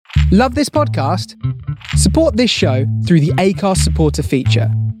Love this podcast? Support this show through the Acast supporter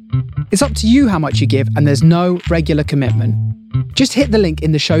feature. It's up to you how much you give, and there's no regular commitment. Just hit the link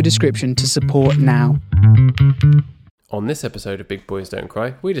in the show description to support now. On this episode of Big Boys Don't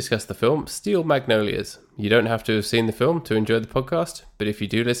Cry, we discuss the film Steel Magnolias. You don't have to have seen the film to enjoy the podcast, but if you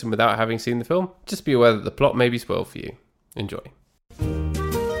do listen without having seen the film, just be aware that the plot may be spoiled for you. Enjoy.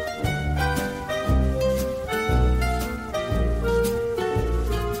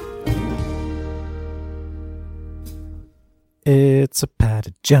 It's a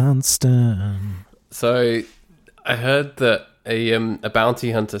Patty Johnston. So, I heard that a bounty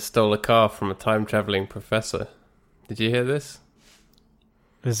hunter stole a car from a time-travelling professor. Did you hear this?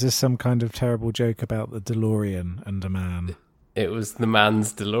 Is this some kind of terrible joke about the DeLorean and a man? It was the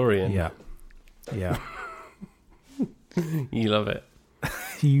man's DeLorean. Yeah. You love it.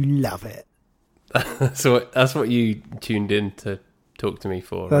 You love it. So that's what you tuned in to talk to me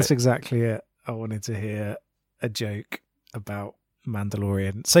for, That's right? exactly it. I wanted to hear a joke about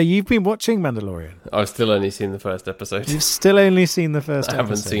Mandalorian. So you've been watching Mandalorian? I've still only seen the first episode. You've still only seen the first I episode?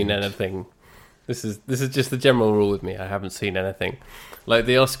 haven't seen anything. This is just the general rule with me. I haven't seen anything. Like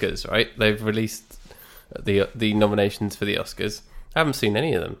the Oscars, right? They've released the nominations for the Oscars. I haven't seen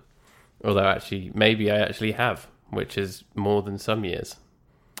any of them. Although maybe I actually have, which is more than some years.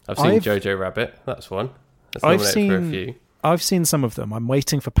 I've seen Jojo Rabbit. That's one. That's nominated for a few. I've seen some of them. I'm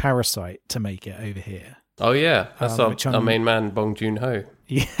waiting for Parasite to make it over here. Oh yeah, that's our main man, Bong Joon-ho.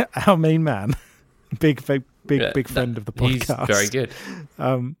 Yeah, our main man. Big friend of the podcast. He's very good.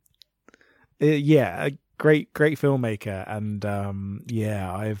 A great filmmaker, and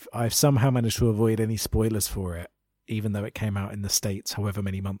I've somehow managed to avoid any spoilers for it, even though it came out in the States however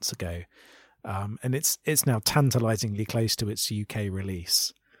many months ago, and it's now tantalizingly close to its UK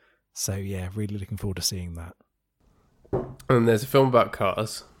release. So yeah, really looking forward to seeing that. And there's a film about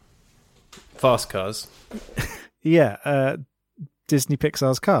cars, fast cars. Yeah, Disney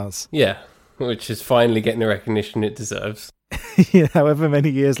Pixar's Cars. Yeah, which is finally getting the recognition it deserves. Yeah, however many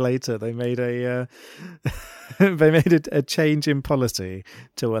years later, they made a change in policy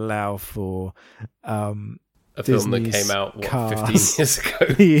to allow for a Disney's film that came out 15 years ago.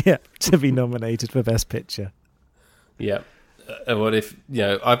 Yeah, to be nominated for Best Picture. Yeah. What if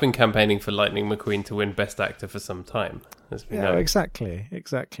I've been campaigning for Lightning McQueen to win Best Actor for some time, as we know. Exactly.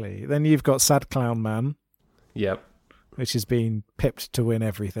 Then you've got Sad Clown Man. Yep. Which has been tipped to win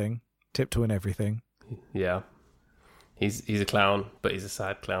everything. Yeah. He's a clown, but he's a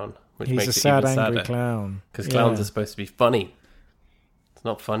sad clown, which he's makes a it sad, even angry sadder. Clown. Because clowns are supposed to be funny. It's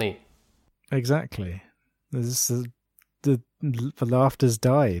not funny. Exactly. The laughter's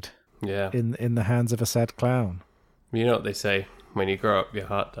died. Yeah. In the hands of a sad clown. You know what they say? When you grow up, your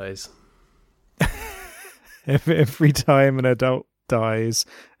heart dies. Every time an adult dies,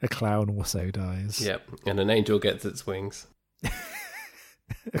 a clown also dies. Yep. And an angel gets its wings.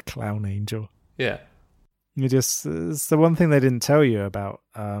 A clown angel. Yeah. It's the one thing they didn't tell you about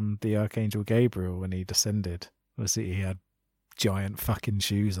the Archangel Gabriel when he descended was that he had giant fucking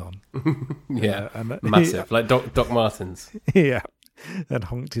shoes on. Yeah, massive, like Doc Martens. Yeah, and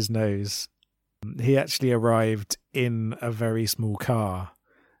honked his nose. He actually arrived in a very small car,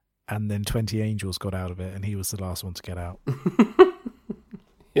 and then 20 angels got out of it, and he was the last one to get out.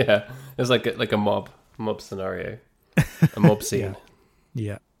 Yeah, it was like a mob scenario, a mob scene.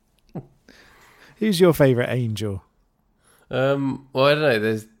 Yeah. Who's your favourite angel? Well, I don't know.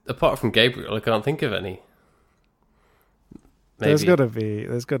 There's apart from Gabriel, I can't think of any. Maybe. There's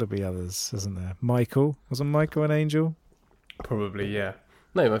got to be others, isn't there? Michael, wasn't Michael an angel? Probably, yeah.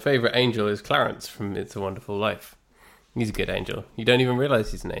 No, my favourite angel is Clarence from It's a Wonderful Life. He's a good angel. You don't even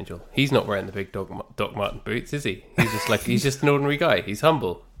realise he's an angel. He's not wearing the big Doc Marten boots, is he? He's just an ordinary guy. He's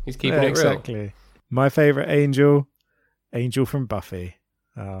humble. He's keeping it real. Exactly. My favourite angel from Buffy.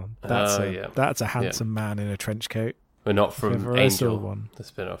 That's a handsome man in a trench coat. We're not from Angel, the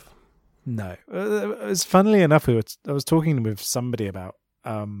spin-off. No. It's funnily enough, I was talking with somebody about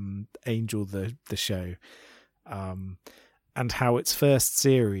Angel, the show, and how its first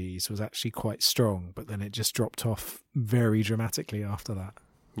series was actually quite strong, but then it just dropped off very dramatically after that.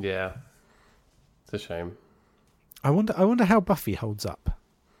 Yeah. It's a shame. I wonder how Buffy holds up.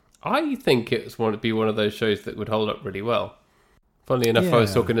 I think it's want to be one of those shows that would hold up really well. Funnily enough, I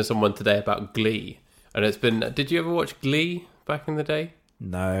was talking to someone today about Glee, and it's been. Did you ever watch Glee back in the day?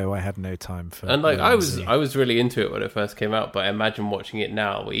 No, I had no time for. And I was really into it when it first came out, but I imagine watching it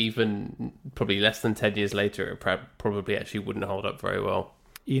now, even probably less than 10 years later, it probably actually wouldn't hold up very well.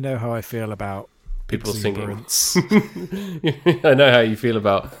 You know how I feel about people exuberance. Singing. I know how you feel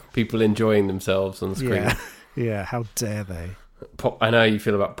about people enjoying themselves on screen. Yeah, how dare they? I know how you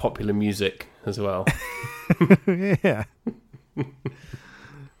feel about popular music as well. Yeah.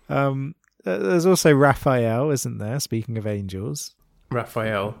 There's also Raphael, isn't there? Speaking of angels,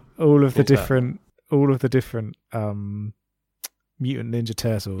 Raphael. all of the Who's that? different Mutant Ninja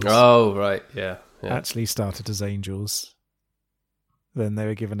Turtles Oh, right. Yeah. actually started as angels. Then they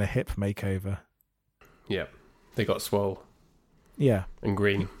were given a hip makeover. Yeah. They got swole Yeah. and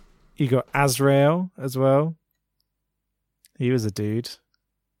green. You got Azrael as well. He was a dude.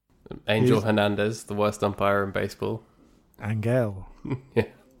 Angel Who's- Hernandez, the worst umpire in baseball. Angel. Yeah.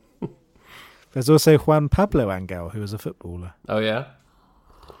 There's also Juan Pablo Angel, who was a footballer. Oh, yeah?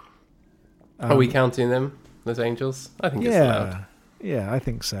 Are we counting them as angels? I think it's allowed. Yeah, I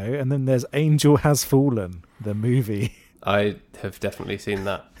think so. And then there's Angel Has Fallen, the movie. I have definitely seen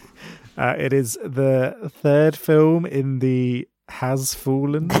that. It is the third film in the Has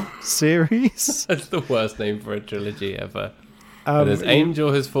Fallen series. That's the worst name for a trilogy ever. There's you-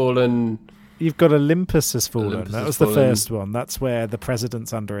 Angel Has Fallen. You've got Olympus Has Fallen. Olympus That Has was the Fallen. first one. That's where the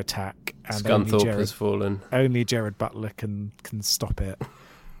president's under attack, and Scunthorpe Has Fallen. only Jared Butler can stop it.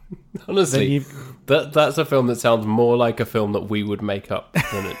 Then Honestly, you've- that's a film that sounds more like a film that we would make up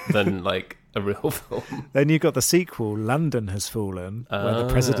than like a real film. Then you've got the sequel, London Has Fallen, where the Ah.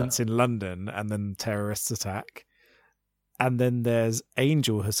 president's in London and then terrorists attack. And then there's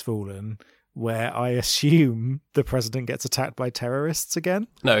Angel Has Fallen, where I assume the president gets attacked by terrorists again.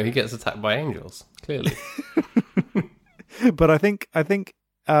 No, he gets attacked by angels, clearly. But I think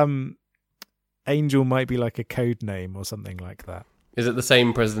Angel might be like a code name or something like that. Is it the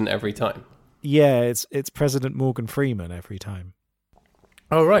same president every time? Yeah, it's President Morgan Freeman every time.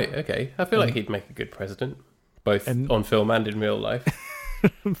 Oh, right, okay. I feel like he'd make a good president, both And- on film and in real life.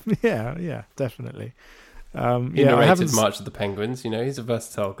 yeah, definitely. He I narrated haven't March of the Penguins, he's a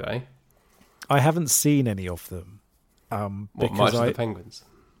versatile guy. I haven't seen any of them. What, March of the Penguins?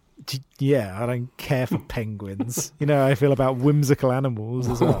 Yeah, I don't care for penguins. I feel about whimsical animals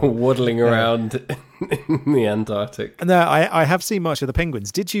as well. Waddling around in the Antarctic. No, I have seen March of the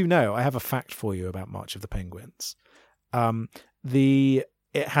Penguins. Did you know? I have a fact for you about March of the Penguins.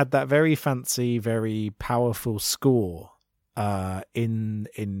 It had that very fancy, very powerful score in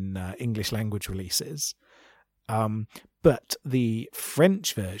English language releases, but the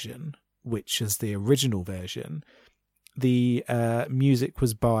French version, which is the original version, the music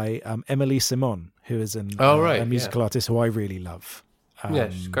was by Emily Simon, who is a musical artist who I really love. Yeah,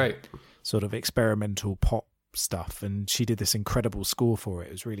 she's great. Sort of experimental pop stuff, and she did this incredible score for it.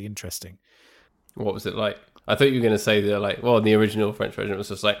 It was really interesting. What was it like? I thought you were going to say in the original French version it was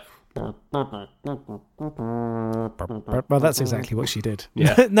just like... Well, that's exactly what she did.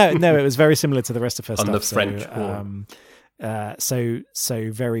 Yeah. no, it was very similar to the rest of her On stuff. the French horn.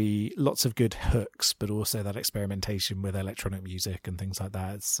 So very lots of good hooks, but also that experimentation with electronic music and things like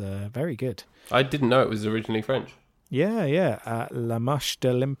that. It's very good. I didn't know it was originally French. Yeah. La Marche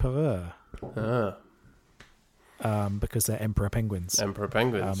de l'Empereur. Because they're emperor penguins. Emperor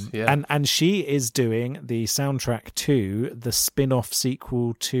Penguins, yeah. And she is doing the soundtrack to the spin-off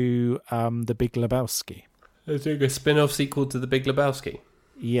sequel to The Big Lebowski. They're doing a spin-off sequel to The Big Lebowski.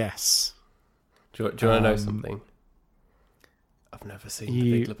 Yes. Do you want to know something? I've never seen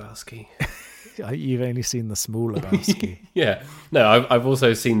The Big Lebowski. You've only seen the small Lebowski. Yeah. No, I've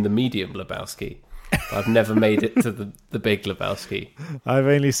also seen the medium Lebowski. I've never made it to the Big Lebowski. I've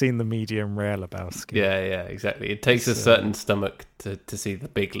only seen the medium rare Lebowski. Yeah, exactly. It takes a certain stomach to see the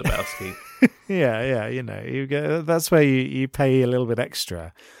Big Lebowski. Yeah, you get that's where you pay a little bit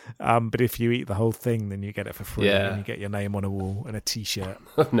extra. But if you eat the whole thing, then you get it for free, and you get your name on a wall and a T-shirt.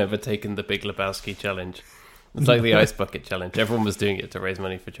 I've never taken the Big Lebowski challenge. It's like the Ice Bucket Challenge. Everyone was doing it to raise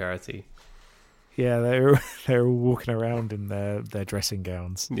money for charity. Yeah, they're all walking around in their dressing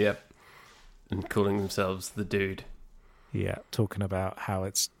gowns. Yep. And calling themselves the dude. Yeah, talking about how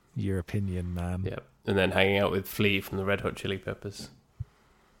it's your opinion, man. Yep. And then hanging out with Flea from the Red Hot Chili Peppers.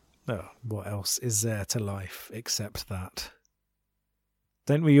 Oh, what else is there to life except that?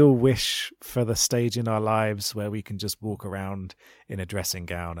 Don't we all wish for the stage in our lives where we can just walk around in a dressing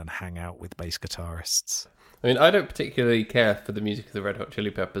gown and hang out with bass guitarists? I mean, I don't particularly care for the music of the Red Hot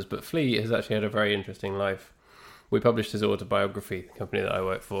Chili Peppers, but Flea has actually had a very interesting life. We published his autobiography, the company that I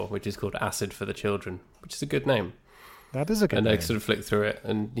work for, which is called Acid for the Children, which is a good name. That is a good name. name. I sort of flicked through it,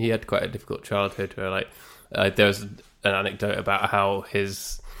 and he had quite a difficult childhood where, there was an anecdote about how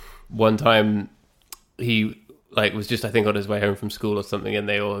one time he, was just, I think, on his way home from school or something, and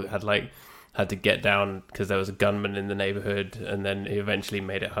they all had to get down because there was a gunman in the neighborhood, and then he eventually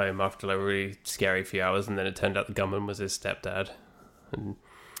made it home after a really scary few hours, and then it turned out the gunman was his stepdad.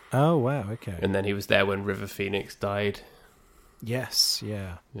 Oh, wow, okay. And then he was there when River Phoenix died. Yes,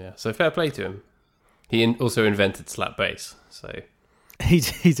 yeah. Yeah, so fair play to him. He also invented slap bass, so... He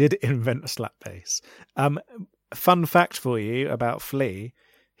did invent slap bass. Fun fact for you about Flea,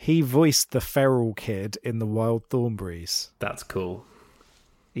 he voiced the feral kid in The Wild Thornberrys. That's cool.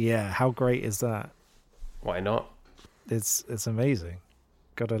 Yeah, how great is that? Why not? It's amazing.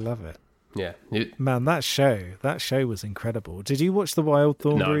 Gotta love it. Yeah. Man, that show was incredible. Did you watch The Wild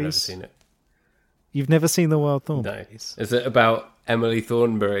Thornberrys? No, I've never seen it. You've never seen The Wild No. Thornberrys? Is it about Emily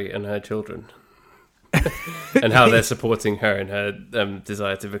Thornberry and her children? And how they're supporting her in her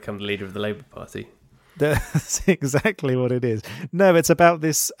desire to become the leader of the Labour Party? That's exactly what it is. No, it's about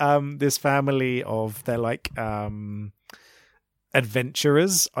this this family of, they're like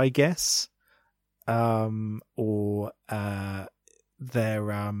adventurers, I guess, or they're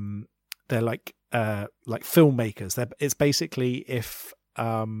like filmmakers. It's basically if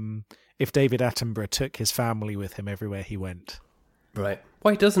David Attenborough took his family with him everywhere he went. Right.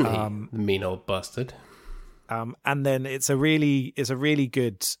 Why doesn't he? The mean old bastard. And then it's a really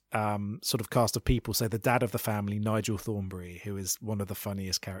good sort of cast of people. So the dad of the family, Nigel Thornberry, who is one of the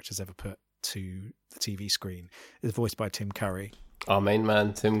funniest characters ever put to the TV screen, is voiced by Tim Curry. Our main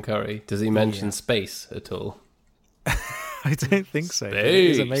man, Tim Curry. Does he mention space at all? I don't think so. Space. It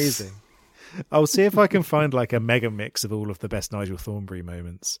is amazing. I'll see if I can find like a mega mix of all of the best Nigel Thornberry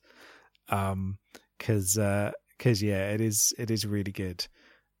moments. Because yeah, it is really good.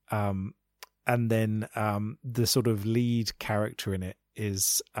 And then the sort of lead character in it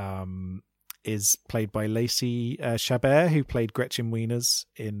is played by Lacey Chabert, who played Gretchen Wieners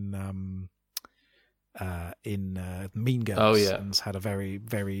in Mean Girls. Oh yeah, and has had a very,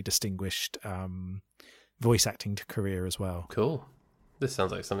 very distinguished voice acting career as well. Cool. This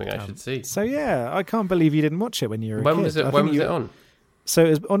sounds like something I should see. So yeah, I can't believe you didn't watch it when you were a kid. When was it on? So it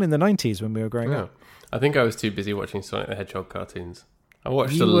was on in the 90s when we were growing up. I think I was too busy watching Sonic the Hedgehog cartoons. I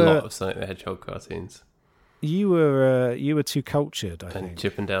watched a lot of Sonic the Hedgehog cartoons. You were too cultured, I think. And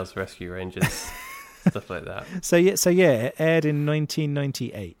Chippendales Rescue Rangers, stuff like that. So yeah, it aired in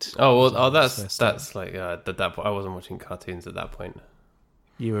 1998. Oh well, that's like at that point I wasn't watching cartoons at that point.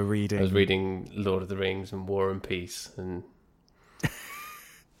 You were reading. I was reading Lord of the Rings and War and Peace and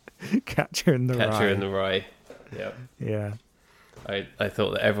Catcher in the Rye. Catcher in the Rye. Yeah. Yeah. I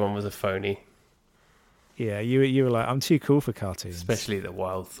thought that everyone was a phony. Yeah, you were like, I'm too cool for cartoons. Especially the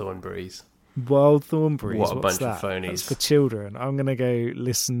Wild Thornberrys. Wild Thornberrys. What a What's bunch that? of phonies. That's for children. I'm gonna go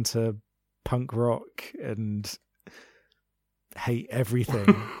listen to punk rock and hate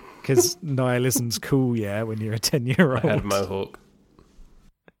everything because nihilism's cool. Yeah, when you're a 10-year-old. I had a mohawk.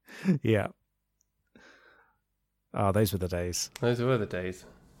 Yeah. Oh, those were the days. Those were the days.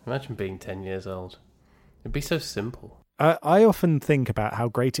 Imagine being 10 years old. It'd be so simple. I often think about how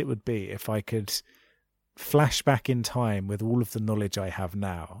great it would be if I could flash back in time with all of the knowledge I have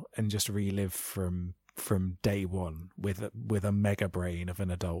now and just relive from day one with a mega brain of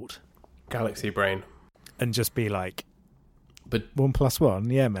an adult. Galaxy brain. And just be like, but 1 + 1,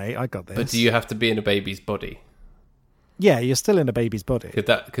 yeah, mate, I got this. But do you have to be in a baby's body? Yeah, you're still in a baby's body.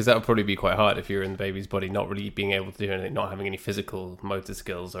 Because that would probably be quite hard if you're in the baby's body, not really being able to do anything, not having any physical motor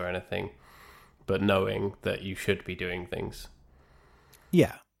skills or anything, but knowing that you should be doing things.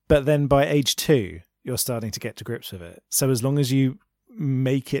 Yeah, but then by age 2, you're starting to get to grips with it. So as long as you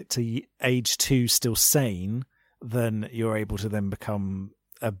make it to age 2 still sane, then you're able to then become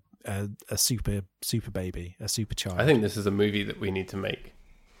a super baby, a super child. I think this is a movie that we need to make.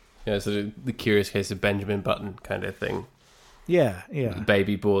 Yeah, so the Curious Case of Benjamin Button kind of thing. Yeah. The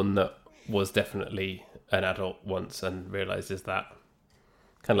baby born that was definitely an adult once and realises that.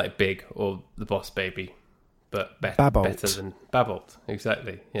 Kind of like Big or The Boss Baby, but better than Babolt.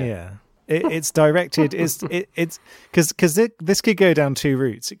 Exactly. Yeah. It's directed. It's because this could go down 2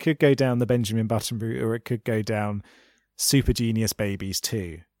 routes. It could go down the Benjamin Button route, or it could go down Super Genius Babies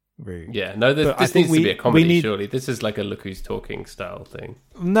 2 route. Yeah, no, this needs to be a comedy, surely. This is like a Look Who's Talking style thing.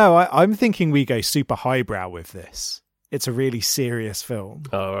 No, I'm thinking we go super highbrow with this. It's a really serious film.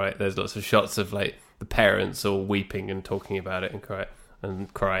 Oh, right. There's lots of shots of like the parents all weeping and talking about it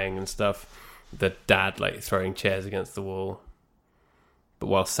and crying and stuff. The dad like throwing chairs against the wall. But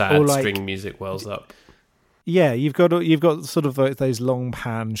while sad string music wells up. Yeah, you've got sort of like those long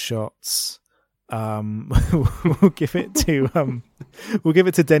pan shots. We'll give it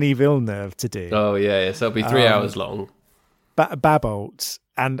to Denis Villeneuve to do. Oh yeah. So it'll be 3 hours long. Babolt,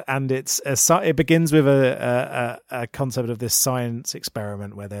 and it begins with a concept of this science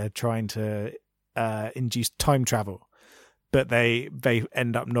experiment where they're trying to induce time travel, but they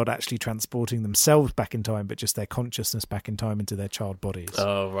end up not actually transporting themselves back in time, but just their consciousness back in time into their child bodies.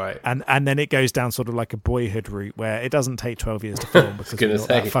 Oh, right. And then it goes down sort of like a Boyhood route where it doesn't take 12 years to film because we're not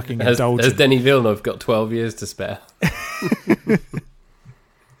that fucking indulgent. Has Denis Villeneuve got 12 years to spare?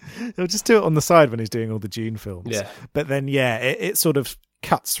 He'll just do it on the side when he's doing all the Dune films. Yeah. But then, it sort of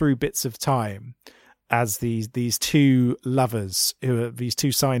cuts through bits of time as these two lovers, these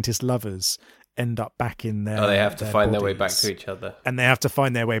two scientist lovers, end up back in their. Oh, they have to find their way back bodies. to each other. And they have to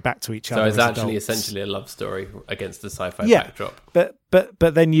find their way back to each other. So it's as actually adults. essentially a love story against the sci-fi backdrop.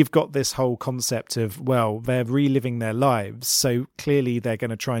 But then you've got this whole concept of, well, they're reliving their lives, so clearly they're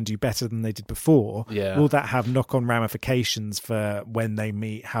going to try and do better than they did before. Yeah. Will that have knock-on ramifications for when they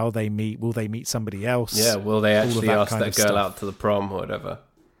meet, how they meet? Will they meet somebody else? Yeah, will they actually ask kind that of girl stuff. out to the prom or whatever?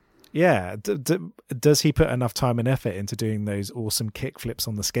 Yeah. Does he put enough time and effort into doing those awesome kick flips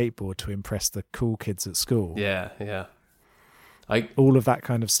on the skateboard to impress the cool kids at school? Yeah. All of that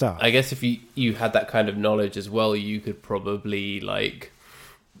kind of stuff. I guess if you had that kind of knowledge as well, you could probably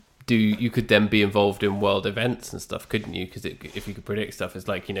you could then be involved in world events and stuff, couldn't you? Because if you could predict stuff, it's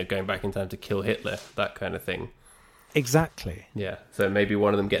like, going back in time to kill Hitler, that kind of thing. Exactly. Yeah. So maybe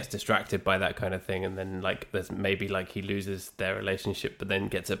one of them gets distracted by that kind of thing, and then there's maybe he loses their relationship, but then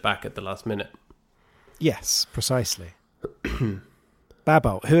gets it back at the last minute. Yes, precisely.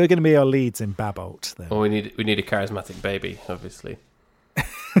 Babolt. Who are going to be our leads in Babolt then? Well, we need a charismatic baby, obviously.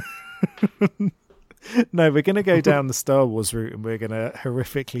 No, we're going to go down the Star Wars route, and we're going to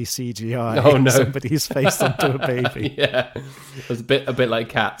horrifically CGI somebody's face onto a baby. Yeah, it was a bit like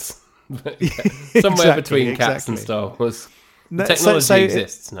Cats. Somewhere between Cats and Star Wars. The technology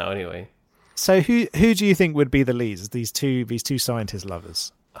exists now, anyway. So who do you think would be the leads? These two scientist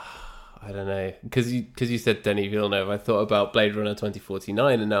lovers. I don't know, because you said Denis Villeneuve. I thought about Blade Runner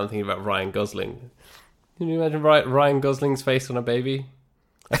 2049, and now I'm thinking about Ryan Gosling. Can you imagine Ryan Gosling's face on a baby?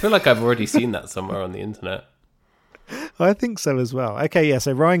 I feel like I've already seen that somewhere on the internet. I think so as well. Okay, yeah.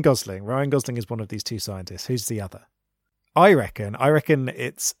 So Ryan Gosling is one of these two scientists. Who's the other? I reckon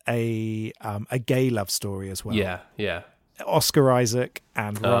it's a gay love story as well. Yeah. Oscar Isaac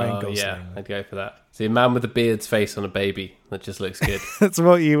and Ryan Gosling. Yeah, I'd go for that. See, a man with a beard's face on a baby. That just looks good. That's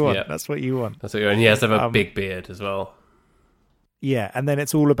what you want. Yeah. That's what you want. That's what you want. And he has to have a big beard as well. Yeah, and then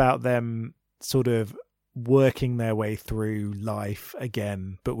it's all about them sort of working their way through life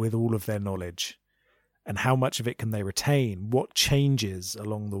again, but with all of their knowledge. And how much of it can they retain? What changes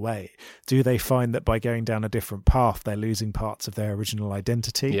along the way? Do they find that by going down a different path, they're losing parts of their original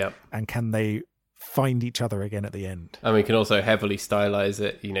identity? Yep. And can they find each other again at the end? And we can also heavily stylize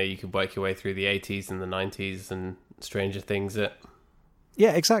it. You can work your way through the 80s and the 90s and Stranger Things it.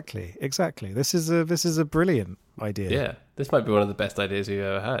 Yeah, exactly. This is a brilliant idea. Yeah, this might be one of the best ideas we've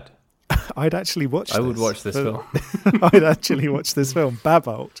ever had. I'd actually watch this. I would watch this film. I'd actually watch this film,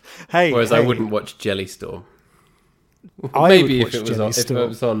 Babolt. Whereas I wouldn't watch Jellystorm. Maybe if it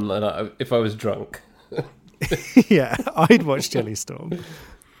was on, if I was drunk. Yeah, I'd watch Jellystorm.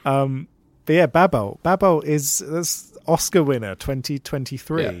 But yeah, Babolt. Babolt is Oscar winner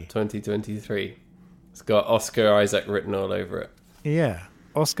 2023. Yeah, 2023. It's got Oscar Isaac written all over it. Yeah,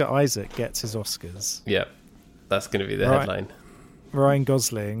 Oscar Isaac gets his Oscars. Yep, that's going to be the headline. Ryan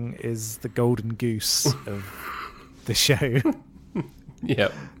Gosling is the golden goose of the show.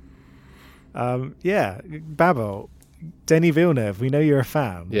 Yep. Yeah, Babolt. Denis Villeneuve, we know you're a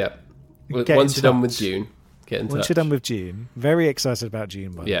fan. Yep. Once you're done with Dune, get in touch. Once you're done with Dune, very excited about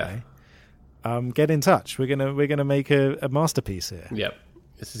Dune, by the way. Get in touch. We're gonna make a masterpiece here. Yep.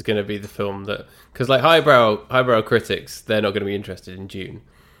 This is going to be the film that, because highbrow critics, they're not going to be interested in Dune.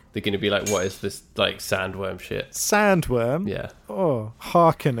 They're going to be like, what is this sandworm shit? Sandworm? Yeah. Oh,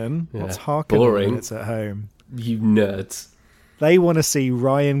 Harkonnen. Yeah. What's Harkonnen? Boring. When it's at home. You nerds. They want to see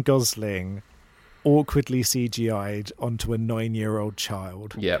Ryan Gosling awkwardly CGI'd onto a 9-year-old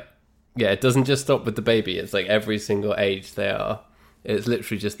child. Yeah. Yeah, it doesn't just stop with the baby. It's like every single age they are. It's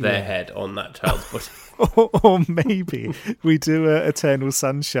literally just their head on that child's body. Or maybe we do Eternal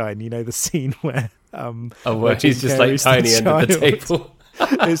Sunshine, the scene where... where he's just like tiny under the table.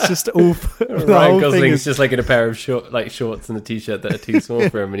 It's just all... Ryan Gosling's just like in a pair of shorts and a t-shirt that are too small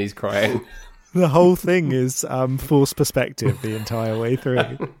for him, and he's crying. The whole thing is forced perspective the entire way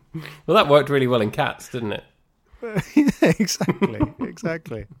through. Well, that worked really well in Cats, didn't it? Yeah,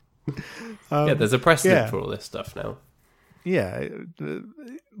 exactly. There's a precedent for all this stuff now. Yeah,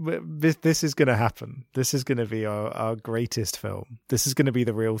 this is going to happen. This is going to be our greatest film. This is going to be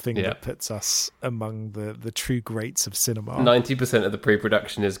the real thing that puts us among the true greats of cinema. 90% of the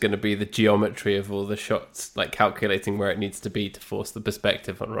pre-production is going to be the geometry of all the shots, like calculating where it needs to be to force the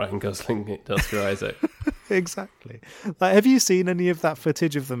perspective on Ryan Gosling and Oscar Isaac. Exactly. Like, have you seen any of that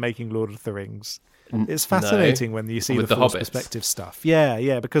footage of them making Lord of the Rings? It's fascinating when you see With the the forced hobbits. perspective stuff.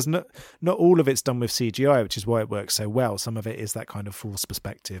 Yeah, because not all of it's done with CGI, which is why it works so well. Some of it is that kind of forced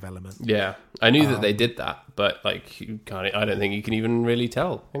perspective element. Yeah, I knew that they did that, but like, you can't. I don't think you can even really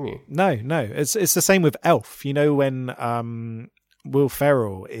tell, can you? No, it's the same with Elf. You know, when Will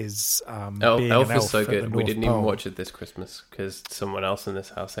Ferrell is being Elf an is so elf at good. the We North didn't Pole. even watch it this Christmas because someone else in this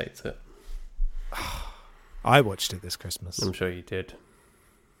house hates it. I watched it this Christmas. I'm sure you did.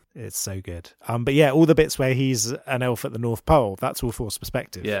 It's so good. But yeah, all the bits where he's an elf at the North Pole, that's all forced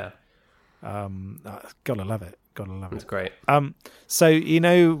perspective. Yeah, Gotta love it. it's great. So you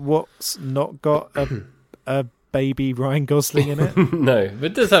know what's not got a baby Ryan Gosling in it? No,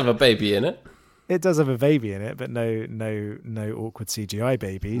 but it does have a baby in it. It does have a baby in it, but no awkward CGI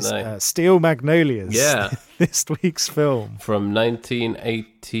babies. No. Steel Magnolias. Yeah. This week's film. From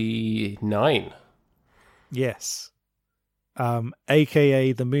 1989. Yes.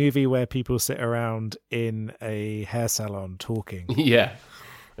 AKA the movie where people sit around in a hair salon talking. Yeah.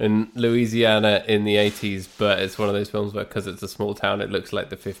 In Louisiana in the 80s, but it's one of those films where, because it's a small town, it looks like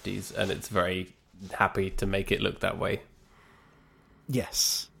the 50s, and it's very happy to make it look that way.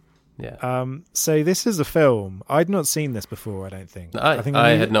 Yes. Yeah. So this is a film. I'd not seen this before, I don't think. I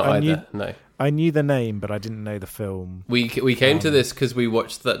had not either, no. I knew the name, but I didn't know the film. We came to this because we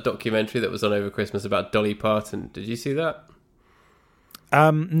watched that documentary that was on over Christmas about Dolly Parton. Did you see that?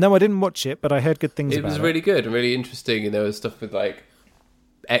 No, I didn't watch it, but I heard good things about it. It was really good and really interesting, and there was stuff with like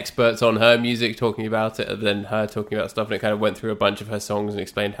experts on her music talking about it, and then her talking about stuff, and it kind of went through a bunch of her songs and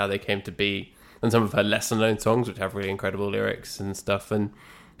explained how they came to be, and some of her lesser known songs which have really incredible lyrics and stuff. And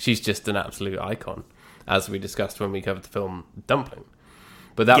she's just an absolute icon, as we discussed when we covered the film Dumpling.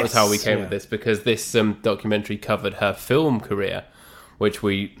 But that was how we came with this, because this documentary covered her film career, which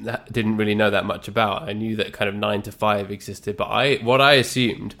we didn't really know that much about. I knew that kind of 9 to 5 existed, but what I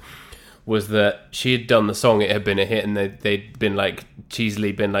assumed was that she had done the song, it had been a hit, and they'd been like,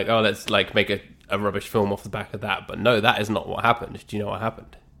 cheesily been like, oh, let's like make a rubbish film off the back of that. But no, that is not what happened. Do you know what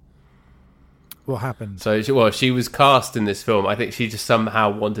happened? What happened? So, she was cast in this film. I think she just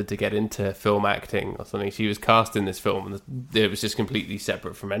somehow wanted to get into film acting or something. She was cast in this film, and it was just completely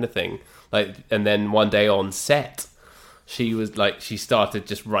separate from anything. Like, and then one day on set, she started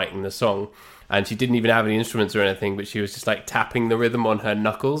just writing the song, and she didn't even have any instruments or anything, but she was just like tapping the rhythm on her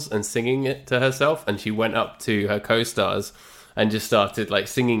knuckles and singing it to herself. And she went up to her co-stars and just started like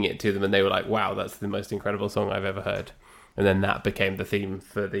singing it to them, and they were like, "Wow, that's the most incredible song I've ever heard." And then that became the theme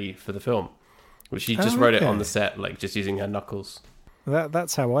for the film. Which she just wrote it on the set, like just using her knuckles.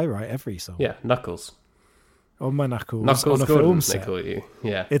 That's how I write every song. Yeah, knuckles. On my knuckles Knuckles on a Gordon, film they set. call you.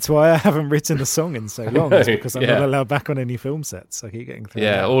 Yeah. It's why I haven't written a song in so long. It's because I'm Yeah. not allowed back on any film sets. I keep getting thrown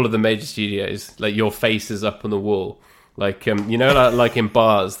Yeah, out. all of the major studios, like your face is up on the wall. Like you know, like in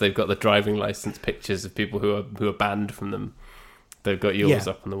bars, they've got the driving license pictures of people who are banned from them. They've got yours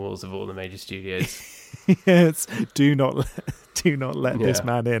up on the walls of all the major studios. Yes, do not let this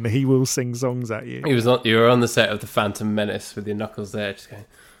man in. He will sing songs at you. You were on the set of The Phantom Menace with your knuckles there, just going,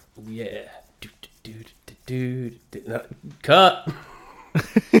 oh, yeah, no, cut.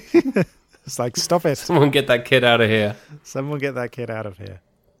 It's like, stop it. Someone get that kid out of here. Someone get that kid out of here.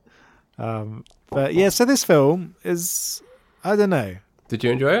 But yeah, so this film is, I don't know. Did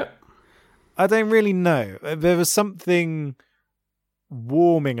you enjoy it? I don't really know. There was something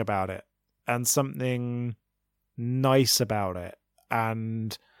warming about it, and something nice about it,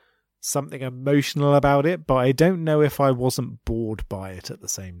 and something emotional about it, but I don't know if I wasn't bored by it at the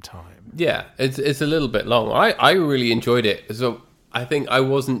same time. Yeah, it's a little bit long. I really enjoyed it. So I think I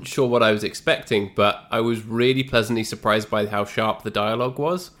wasn't sure what I was expecting, but I was really pleasantly surprised by how sharp the dialogue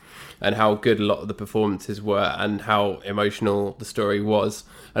was, and how good a lot of the performances were, and how emotional the story was.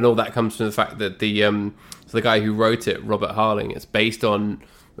 And all that comes from the fact that the guy who wrote it, Robert Harling, it's based on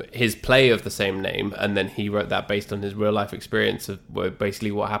his play of the same name, and then he wrote that based on his real life experience of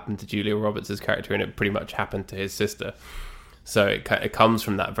basically what happened to Julia Roberts' character, and it pretty much happened to his sister. So it comes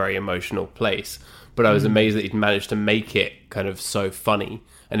from that very emotional place. But I was amazed that he'd managed to make it kind of so funny,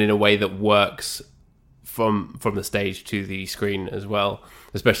 and in a way that works from the stage to the screen as well.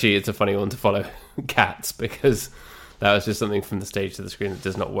 Especially, it's a funny one to follow Cats, because that was just something from the stage to the screen that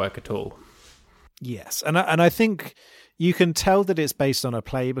does not work at all. Yes, and I think you can tell that it's based on a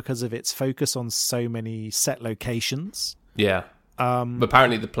play because of its focus on so many set locations. Yeah. But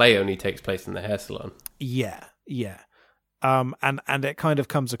apparently the play only takes place in the hair salon. Yeah. And it kind of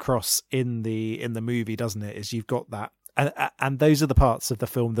comes across in the movie, doesn't it? Is you've got that, and those are the parts of the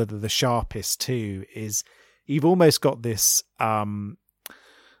film that are the sharpest too. Is you've almost got this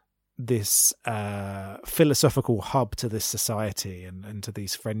this philosophical hub to this society and to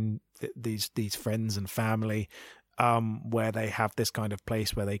these friends and family, where they have this kind of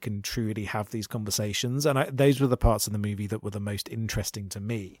place where they can truly have these conversations. And those were the parts of the movie that were the most interesting to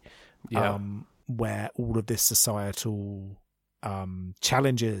me. Yeah. Where all of this societal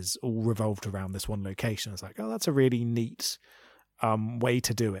challenges all revolved around this one location. It's like, oh, that's a really neat way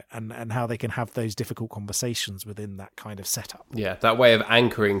to do it, and how they can have those difficult conversations within that kind of setup. Yeah, that way of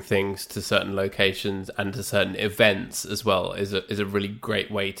anchoring things to certain locations and to certain events as well is a really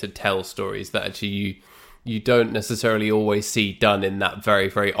great way to tell stories that actually you don't necessarily always see done in that very,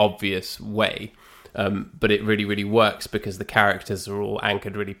 very obvious way. But it really, really works because the characters are all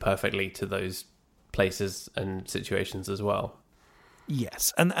anchored really perfectly to those places and situations as well.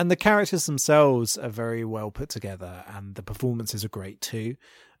 Yes, and the characters themselves are very well put together, and the performances are great too.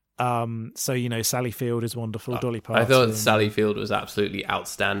 So, you know, Sally Field is wonderful. Dolly Parton. I thought Sally Field was absolutely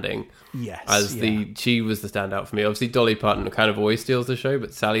outstanding. Yes, she was the standout for me. Obviously, Dolly Parton kind of always steals the show,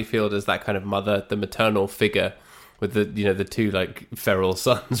 but Sally Field is that kind of mother, the maternal figure with the two like feral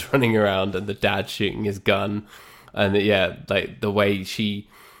sons running around and the dad shooting his gun, and like the way she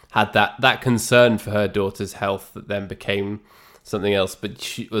had that concern for her daughter's health that then became something else, but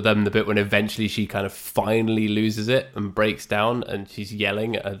the bit when eventually she kind of finally loses it and breaks down and she's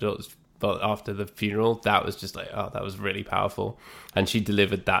yelling at her daughter after the funeral, that was just like, oh, that was really powerful, and she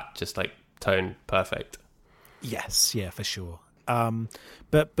delivered that just like tone perfect. Yes, yeah, for sure.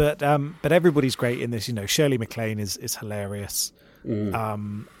 But everybody's great in this. You know, Shirley MacLaine is hilarious.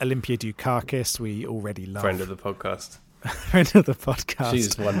 Olympia Dukakis, we already love, friend of the podcast.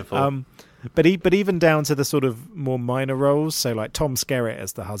 She's wonderful. But even down to the sort of more minor roles, so like Tom Skerritt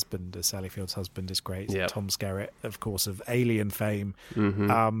as the husband, as Sally Field's husband, is great. Yep. Tom Skerritt, of course, of Alien fame. Of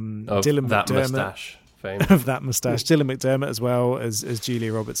Dylan that McDermott moustache fame. of that moustache. Dylan McDermott as well as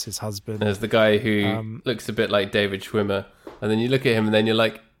Julia Roberts' husband. There's the guy who looks a bit like David Schwimmer, and then you look at him and then you're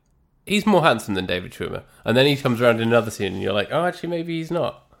like, he's more handsome than David Schwimmer. And then he comes around in another scene and you're like, oh, actually, maybe he's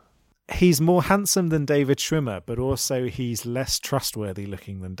not. He's more handsome than David Schwimmer, but also he's less trustworthy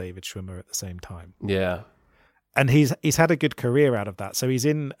looking than David Schwimmer at the same time. Yeah. And he's had a good career out of that. So he's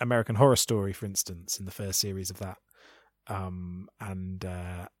in American Horror Story, for instance, in the first series of that. And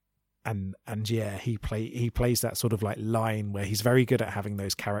yeah, he plays that sort of like line where he's very good at having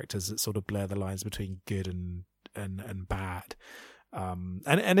those characters that sort of blur the lines between good and bad.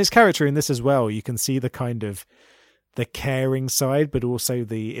 And his character in this as well, you can see the kind of the caring side, but also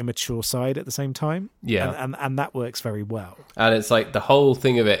the immature side at the same time. Yeah. And that works very well. And it's like the whole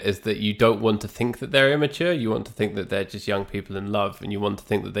thing of it is that you don't want to think that they're immature. You want to think that they're just young people in love, and you want to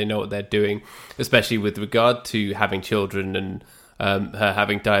think that they know what they're doing, especially with regard to having children and her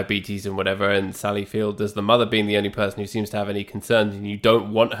having diabetes and whatever. And Sally Field as the mother being the only person who seems to have any concerns, and you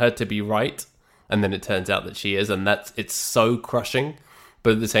don't want her to be right. And then it turns out that she is, and it's so crushing.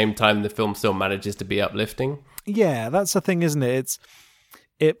 But at the same time, the film still manages to be uplifting. Yeah, that's the thing, isn't it?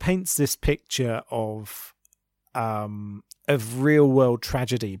 It paints this picture of real world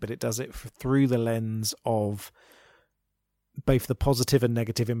tragedy, but it does it through the lens of both the positive and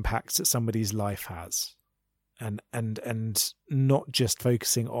negative impacts that somebody's life has, and not just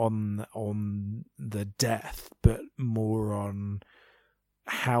focusing on the death, but more on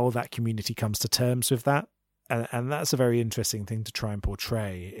how that community comes to terms with that. And that's a very interesting thing to try and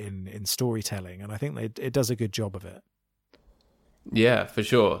portray in storytelling, and I think it does a good job of it. Yeah, for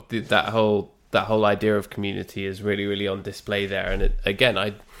sure. That whole idea of community is really, really on display there. And again,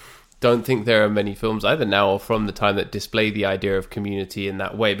 I don't think there are many films either now or from the time that display the idea of community in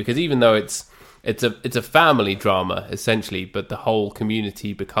that way. Because even though it's a family drama essentially, but the whole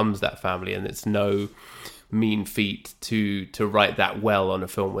community becomes that family, and it's no mean feat to write that well on a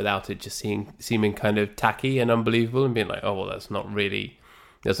film without it just seeming kind of tacky and unbelievable and being like, oh well, that's not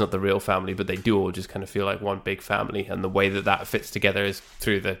the real family. But they do all just kind of feel like one big family, and the way that fits together is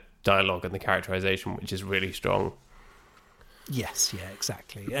through the dialogue and the characterization, which is really strong. Yes, yeah,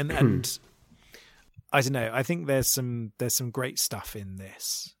 exactly. And I don't know, I think there's some great stuff in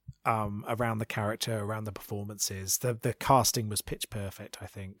this around the character, around the performances. The casting was pitch perfect, I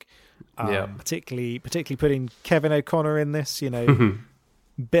think. Particularly putting Kevin O'Connor in this, you know,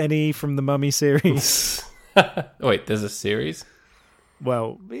 Benny from the Mummy series. Wait, there's a series?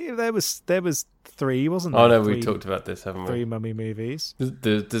 Well, there was 3, wasn't there? Oh no, we talked about this, haven't we? 3 Mummy movies.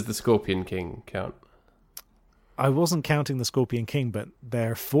 Does the Scorpion King count? I wasn't counting the Scorpion King, but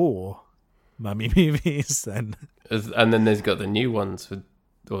there are 4 Mummy movies then. And then there's got the new ones,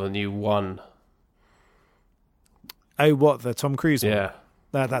 or the new one. Oh, what, the Tom Cruise one? Yeah.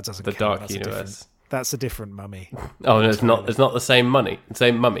 That doesn't count. The Dark That's Universe. That's a different mummy. Oh, no, it's not. It's not the same mummy.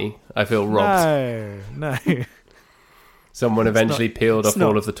 I feel robbed. No. Someone eventually peeled off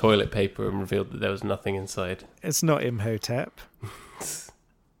all of the toilet paper and revealed that there was nothing inside. It's not Imhotep.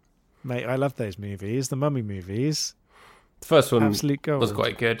 Mate, I love those movies, the mummy movies. The first one Absolute gold. was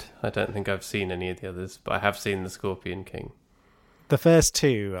quite good. I don't think I've seen any of the others, but I have seen The Scorpion King. The first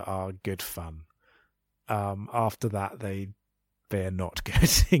two are good fun. After that, they're not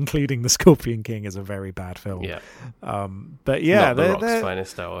good, including The Scorpion King is a very bad film. Yeah. But yeah, not The Rock's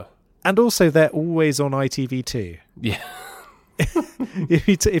finest hour. And also, they're always on ITV2. Yeah.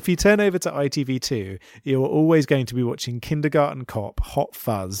 If you turn over to ITV2, you're always going to be watching Kindergarten Cop, Hot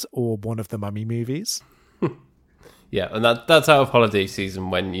Fuzz, or one of the Mummy movies. Yeah, and that's out of holiday season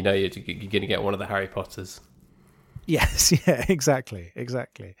when you know you're going to get one of the Harry Potters. Yes, yeah, exactly.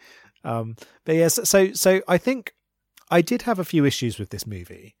 But yes, so I think I did have a few issues with this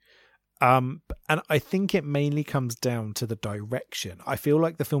movie. And I think it mainly comes down to the direction. I feel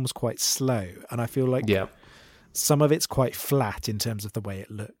like the film's quite slow, and I feel like some of it's quite flat in terms of the way it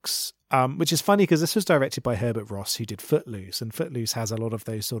looks. Which is funny because this was directed by Herbert Ross, who did Footloose, and Footloose has a lot of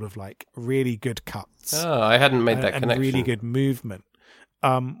those sort of like really good cuts. Oh, I hadn't made that connection. And really good movement.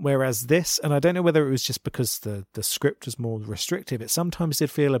 Whereas this, and I don't know whether it was just because the script was more restrictive, it sometimes did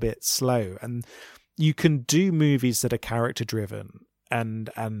feel a bit slow. And you can do movies that are character driven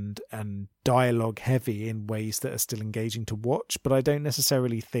and dialogue heavy in ways that are still engaging to watch, but I don't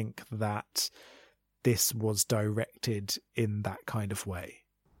necessarily think that this was directed in that kind of way.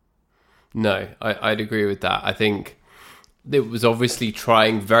 No, I'd agree with that. I think it was obviously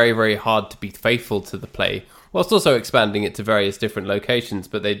trying very, very hard to be faithful to the play, whilst also expanding it to various different locations,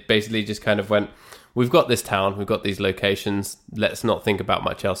 but they basically just kind of went, we've got this town, we've got these locations, let's not think about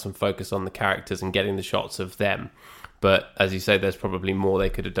much else and focus on the characters and getting the shots of them. But as you say, there's probably more they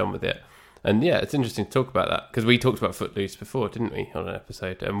could have done with it. And yeah, it's interesting to talk about that, because we talked about Footloose before, didn't we, on an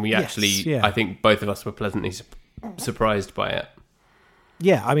episode? And we I think both of us were pleasantly surprised by it.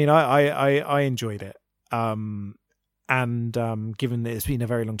 Yeah, I mean, I enjoyed it. And given that it's been a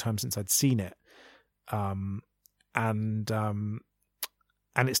very long time since I'd seen it, and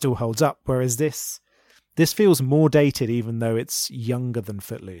it still holds up, whereas this feels more dated, even though it's younger than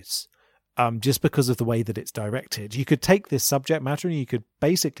Footloose. Just because of the way that it's directed. You could take this subject matter and you could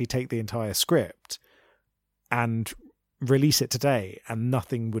basically take the entire script and release it today and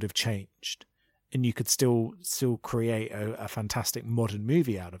nothing would have changed. And you could still create a fantastic modern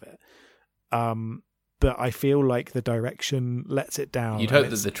movie out of it. But I feel like the direction lets it down. You'd hope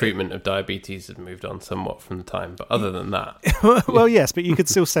that the treatment of diabetes had moved on somewhat from the time, but other than that... Well, yes, but you could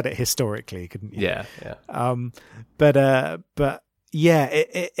still set it historically, couldn't you? Yeah. But yeah,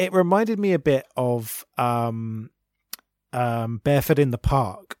 it reminded me a bit of Barefoot in the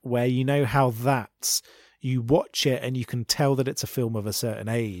Park, where you know how you watch it and you can tell that it's a film of a certain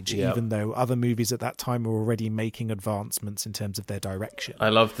age, even though other movies at that time were already making advancements in terms of their direction. I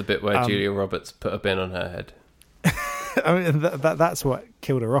love the bit where Julia Roberts put a bin on her head. I mean, that's what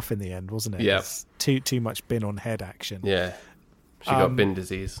killed her off in the end, wasn't it? Yeah. Too much bin on head action. Yeah. She got bin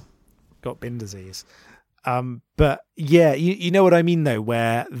disease. But yeah, you know what I mean though,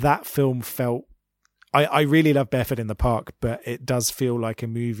 where that film felt, I really love Barefoot in the Park, but it does feel like a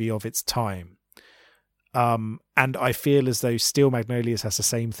movie of its time. And I feel as though Steel Magnolias has the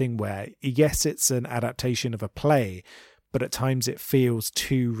same thing where, yes, it's an adaptation of a play, but at times it feels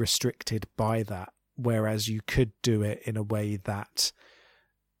too restricted by that. Whereas you could do it in a way that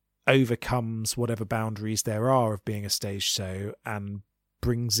overcomes whatever boundaries there are of being a stage show and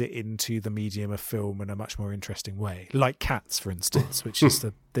brings it into the medium of film in a much more interesting way. Like Cats, for instance, which is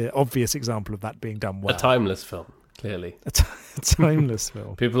the obvious example of that being done well. A timeless film. Clearly. A timeless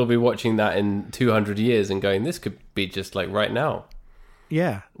film. People will be watching that in 200 years and going, this could be just like right now.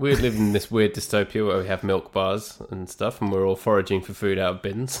 Yeah. We live in this weird dystopia where we have milk bars and stuff and we're all foraging for food out of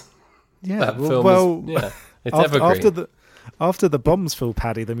bins. Yeah. It's evergreen. After the bombs fall,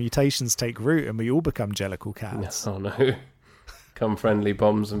 Paddy, the mutations take root and we all become jellicle cats. Oh no. Come friendly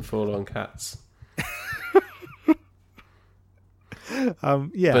bombs and fall on cats.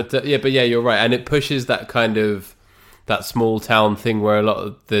 Yeah. But you're right. And it pushes that kind of that small town thing where a lot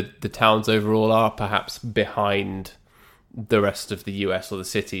of the towns overall are perhaps behind the rest of the US or the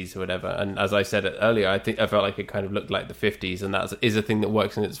cities or whatever. And as I said earlier, I felt like it kind of looked like the 50s, and that is a thing that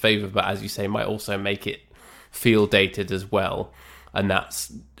works in its favor, but as you say, might also make it feel dated as well. And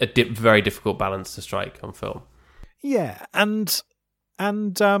that's a very difficult balance to strike on film. Yeah, and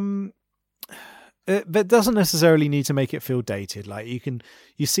that doesn't necessarily need to make it feel dated. Like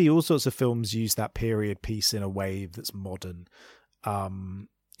you see all sorts of films use that period piece in a way that's modern.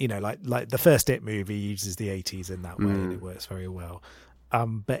 like the first It movie uses the 80s in that way, and it works very well.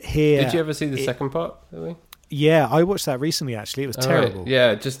 But here, did you ever see the second part? Really? Yeah, I watched that recently. Actually, it was terrible. Right.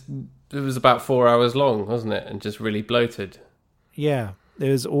 Yeah, it was about 4 hours long, wasn't it? And just really bloated. Yeah, it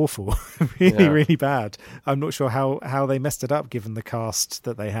was awful. Really bad. I'm not sure how they messed it up, given the cast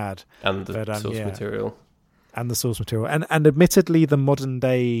that they had And the source material. And the source material. And admittedly, the modern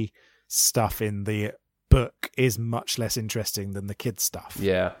day stuff in the book is much less interesting than the kids' stuff.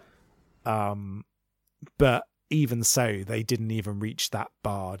 Yeah. But even so, they didn't even reach that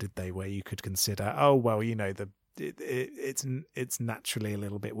bar, did they, where you could consider, oh, well, it's naturally a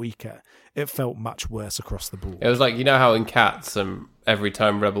little bit weaker. It felt much worse across the board. It was like, how in Cats, every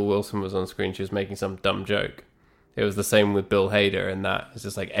time Rebel Wilson was on screen, she was making some dumb joke. It was the same with Bill Hader in that. It's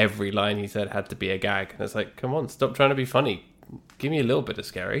just like every line he said had to be a gag. And it's like, come on, stop trying to be funny. Give me a little bit of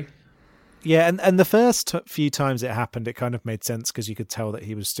scary. Yeah, and the first few times it happened, it kind of made sense because you could tell that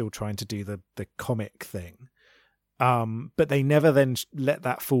he was still trying to do the comic thing. But they never then let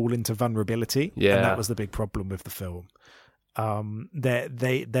that fall into vulnerability. Yeah. And that was the big problem with the film.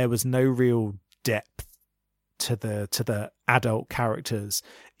 There was no real depth to the adult characters,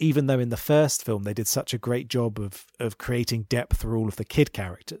 even though in the first film they did such a great job of creating depth for all of the kid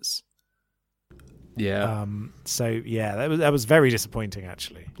characters. Yeah. So yeah, that was very disappointing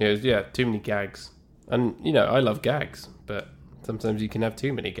actually. It was, too many gags. And I love gags, but sometimes you can have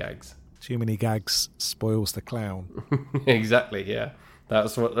too many gags. Too many gags spoils the clown. Exactly, yeah.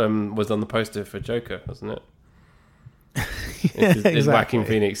 That's what was on the poster for Joker, wasn't it? It's Joaquin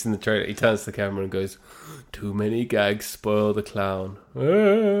Phoenix in the trailer. He turns to the camera and goes, "Too many gags spoil the clown."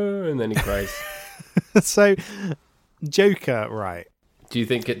 And then he cries. So, Joker, right. Do you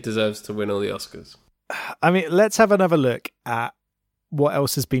think it deserves to win all the Oscars? I mean, let's have another look at what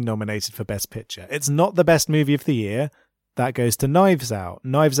else has been nominated for Best Picture. It's not the best movie of the year. That goes to Knives Out.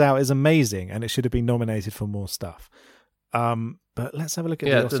 Knives Out is amazing, and it should have been nominated for more stuff. But let's have a look at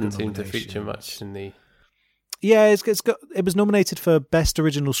the Oscar it doesn't seem to feature much in the... Yeah, it was nominated for Best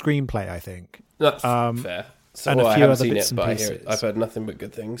Original Screenplay, I think. That's fair. So, and a I few haven't other seen bits it, but and pieces. I've heard nothing but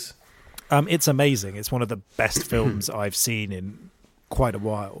good things. It's amazing. It's one of the best films I've seen in quite a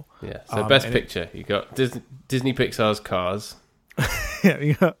while. Yeah, so Best Picture, you got Disney Pixar's Cars. Yeah,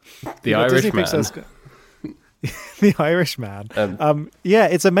 you got The Irishman. The Irishman. Yeah,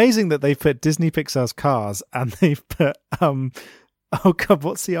 it's amazing that they put Disney Pixar's Cars and they've put oh god,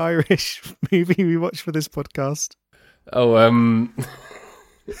 what's the Irish movie we watched for this podcast? Oh,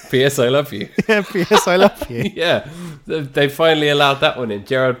 P.S. I Love You. Yeah, P.S. I Love You. Yeah, they finally allowed that one in.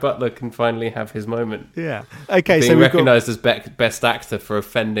 Gerard Butler can finally have his moment. Yeah. Okay, being recognised as best actor for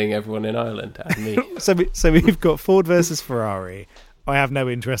offending everyone in Ireland and me. So we've got Ford versus Ferrari. I have no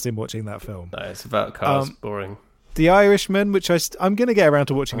interest in watching that film. No, it's about cars. Boring. The Irishman, which I'm going to get around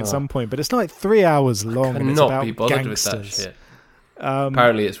to watching at some point, but it's like 3 hours long. And it's about be bothered gangsters. With that shit.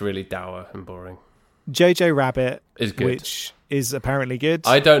 Apparently, it's really dour and boring. Jojo Rabbit is good, which is apparently good.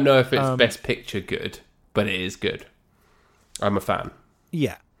 I don't know if it's Best Picture good, but it is good. I'm a fan.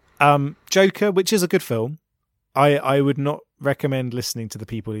 Yeah. Joker, which is a good film. I would not recommend listening to the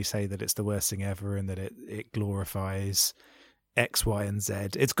people who say that it's the worst thing ever and that it glorifies X, Y, and Z.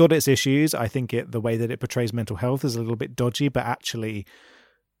 It's got its issues. I think the way that it portrays mental health is a little bit dodgy, but actually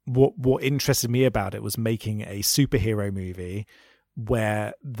what interested me about it was making a superhero movie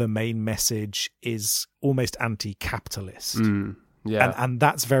where the main message is almost anti-capitalist. Yeah. And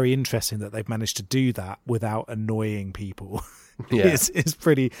that's very interesting that they've managed to do that without annoying people. Yeah. It's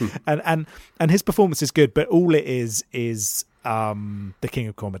pretty and his performance is good, but all it is the King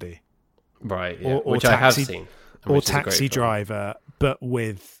of Comedy. Right, yeah. Or which Taxi, I have seen. Or Taxi Driver, but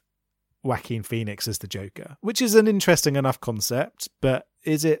with Joaquin Phoenix as the Joker, which is an interesting enough concept, but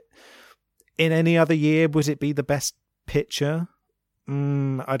is it in any other year would it be the best picture?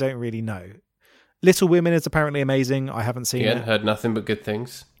 I don't really know. Little Women is apparently amazing. I haven't seen it. Heard nothing but good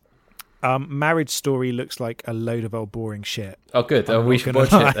things. Marriage Story looks like a load of old boring shit. Oh, good. We should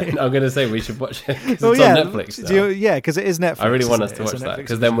watch it then. I'm going to say we should watch it because it's on Netflix now. Because it is Netflix. I really want us to watch that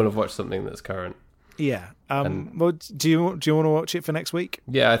because then we'll have watched something that's current. Yeah. Well, do you want to watch it for next week?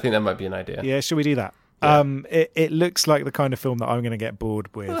 Yeah, I think that might be an idea. Yeah, should we do that? Yeah. It looks like the kind of film that I'm going to get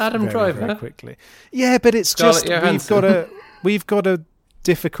bored with Adam Driver very quickly. Yeah, but it's Scarlett just Johansson. we've got a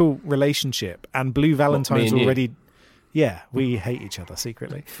difficult relationship, and Blue Valentine's already. Yeah, we hate each other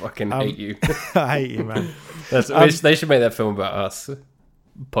secretly. Fucking hate you. I hate you, man. They should make that film about us.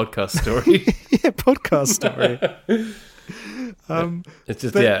 Podcast story. Yeah, podcast story. It's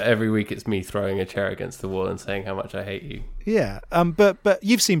just every week it's me throwing a chair against the wall and saying how much I hate you. Yeah, but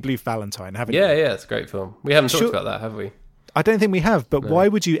you've seen Blue Valentine, haven't you? Yeah, it's a great film. We haven't talked about that, have we? I don't think we have, but No. why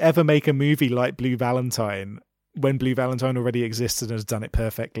would you ever make a movie like Blue Valentine when Blue Valentine already exists and has done it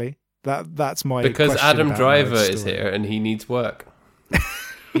perfectly? That's my Because question Adam about Driver Marriage is Story. here and he needs work.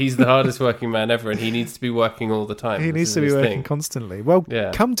 He's the hardest working man ever, and he needs to be working all the time. He This needs is to be his working thing. constantly. Well,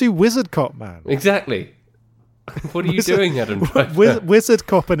 Yeah. come do Wizard Cop, man. Exactly. What are you doing, Adam Driver? Wizard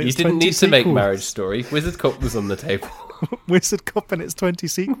Cop and You its didn't 20 need to make sequels. Marriage Story. Wizard Cop was on the table. Wizard Cop and its 20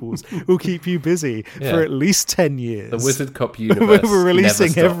 sequels will keep you busy Yeah. for at least 10 years. The Wizard Cop universe. We're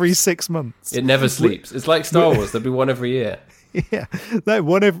releasing never every stops. 6 months. It never sleeps. It's like Star Wars. There'll be one every year. Yeah,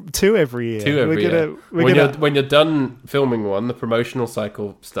 no, two every year. Two every year. We're When you're done filming one, the promotional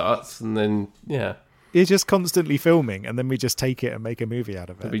cycle starts, and then You're just constantly filming, and then we just take it and make a movie out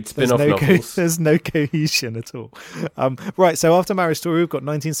of it. There'll be spin-off There's no novels. there's no cohesion at all. Right, so after Marriage Story, we've got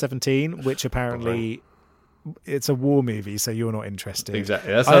 1917, which apparently it's a war movie, so you're not interested.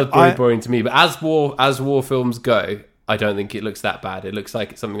 exactly. That sounds very boring to me. But as war films go, I don't think it looks that bad. It looks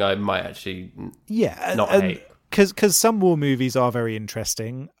like it's something I might actually not hate. Because some war movies are very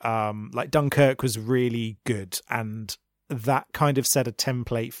interesting. Like Dunkirk was really good, and that kind of set a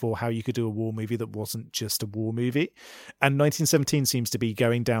template for how you could do a war movie that wasn't just a war movie. And 1917 seems to be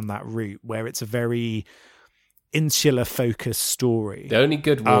going down that route where it's a very insular focused story. The only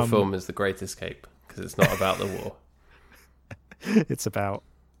good war film is The Great Escape, because it's not about the war. It's about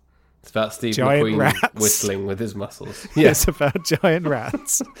Steve Giant McQueen rats. whistling with his muscles. It's about giant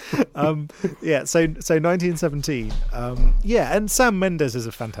rats. So 1917. And Sam Mendes is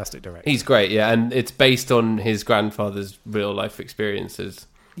a fantastic director. He's great, yeah, and it's based on his grandfather's real life experiences,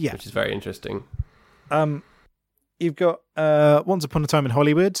 which is very interesting. You've got Once Upon a Time in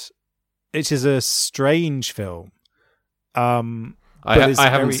Hollywood, which is a strange film. I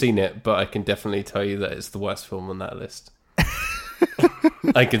haven't seen it, but I can definitely tell you that it's the worst film on that list.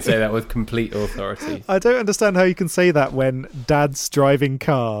 I can say that with complete authority. I don't understand how you can say that when Dad's Driving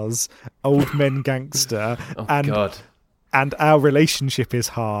Cars, Old Men Gangster, God. and Our Relationship is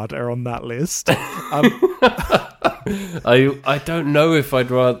Hard are on that list. I don't know if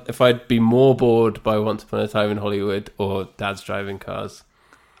I'd be more bored by Once Upon a Time in Hollywood or Dad's Driving Cars.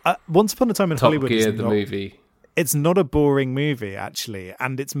 Once Upon a Time in Top Hollywood Gear, is the not, movie. It's not a boring movie, actually,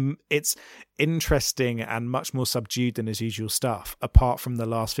 and it's interesting and much more subdued than his usual stuff, apart from the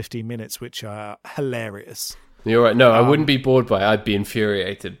last 15 minutes, which are hilarious. You're right. No, I wouldn't be bored by it. I'd be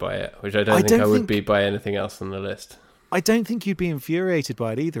infuriated by it, which I don't think I would be by anything else on the list. I don't think you'd be infuriated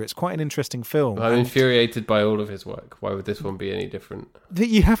by it either. It's quite an interesting film. I'm infuriated by all of his work. Why would this one be any different?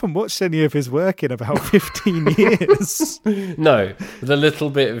 You haven't watched any of his work in about 15 years. No, the little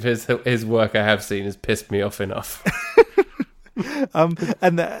bit of his work I have seen has pissed me off enough.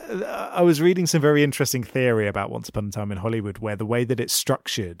 I was reading some very interesting theory about Once Upon a Time in Hollywood, where the way that it's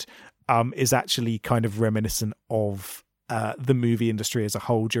structured is actually kind of reminiscent of the movie industry as a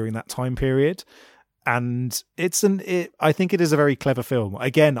whole during that time period. And I think it is a very clever film.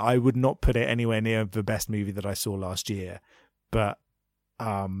 Again, I would not put it anywhere near the best movie that I saw last year, but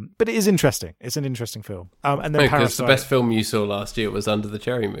it is interesting. It's an interesting film. And then Because the Parasite, best film you saw last year was Under the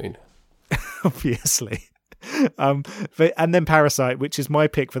Cherry Moon. obviously. And then Parasite, which is my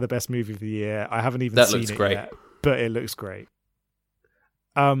pick for the best movie of the year. I haven't even seen it yet, but it looks great.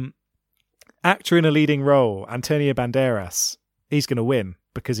 Actor in a leading role, Antonio Banderas. He's going to win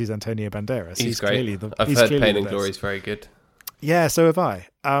because he's Antonio Banderas. He's great. I've he's heard clearly Pain the and best. Glory is very good. Yeah, so have I.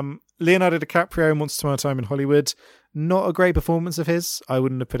 Leonardo DiCaprio in Once Upon a Time in Hollywood. Not a great performance of his. I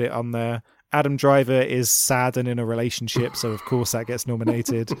wouldn't have put it on there. Adam Driver is sad and in a relationship, so of course that gets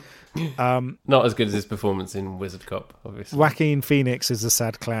nominated. Not as good as his performance in Wizard Cop, obviously. Joaquin Phoenix is a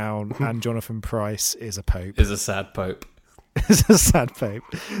sad clown, and Jonathan Pryce is a pope. Is a sad pope. Is a sad pope.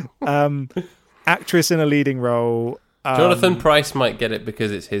 Actress in a leading role. Jonathan Pryce might get it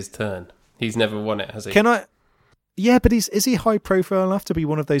because it's his turn. He's never won it, has he? Yeah, but is he high profile enough to be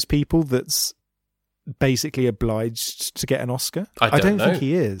one of those people that's basically obliged to get an Oscar? I don't know. think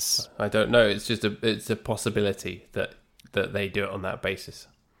he is. I don't know. It's just a possibility that they do it on that basis.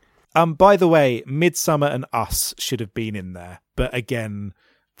 By the way, Midsummer and Us should have been in there, but again,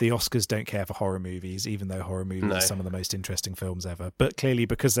 the Oscars don't care for horror movies, even though horror movies are some of the most interesting films ever. But clearly,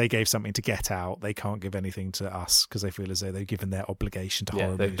 because they gave something to Get Out, they can't give anything to Us because they feel as though they've given their obligation to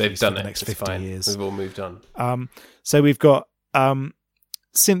horror movies they've done for the it. next It's 50 fine. years. We've all moved on. So we've got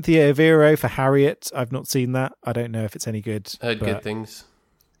Cynthia Erivo for Harriet. I've not seen that. I don't know if it's any good. Heard good things.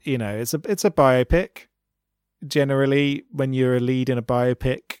 You know, it's a biopic. Generally, when you're a lead in a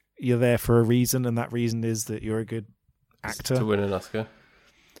biopic, you're there for a reason, and that reason is that you're a good actor. To win an Oscar.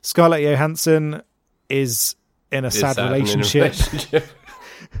 Scarlett Johansson is in a sad relationship.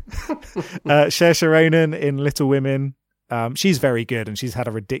 Saoirse Ronan in Little Women. She's very good, and she's had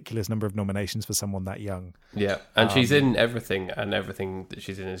a ridiculous number of nominations for someone that young. Yeah, and she's in everything, and everything that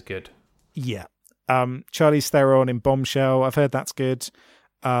she's in is good. Yeah. Charlize Theron in Bombshell, I've heard that's good.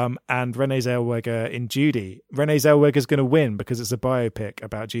 And Renee Zellweger in Judy. Renee Zellweger's going to win because it's a biopic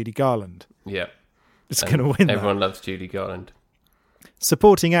about Judy Garland. Yeah. It's going to win. Everyone loves Judy Garland.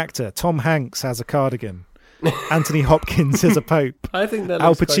 Supporting actor, Tom Hanks has a cardigan. Anthony Hopkins is a pope. I think that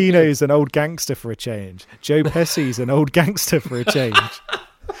Al Pacino's an old gangster for a change. Joe Pesci's an old gangster for a change.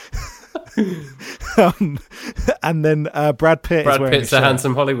 And then Brad Pitt is wearing Pitt's a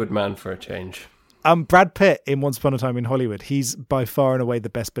handsome Hollywood man for a change. Brad Pitt in Once Upon a Time in Hollywood, he's by far and away the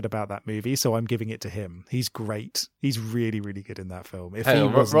best bit about that movie, so I'm giving it to him. He's great. He's really, really good in that film.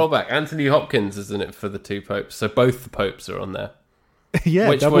 Roll back. Anthony Hopkins is in it for the two popes, so both the popes are on there. Yeah,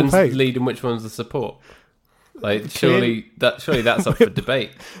 which one's the lead and which one's the support? Like, surely that's up for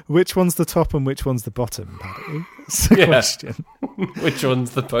debate. Which one's the top and which one's the bottom, Paddy? That's the question. Which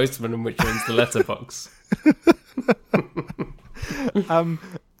one's the postman and which one's the letterbox?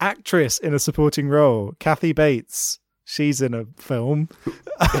 Actress in a supporting role, Kathy Bates. She's in a film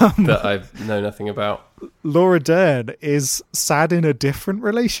that I know nothing about. Laura Dern is sad in a different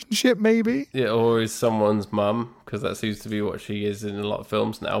relationship, maybe? Yeah, or is someone's mum, because that seems to be what she is in a lot of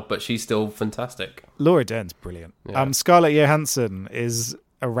films now, but she's still fantastic. Laura Dern's brilliant. Yeah. Scarlett Johansson is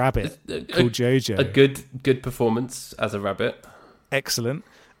a rabbit called Jojo. A good performance as a rabbit. Excellent.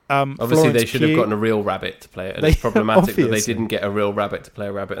 Obviously, Florence they should have gotten a real rabbit to play it. And it's problematic that they didn't get a real rabbit to play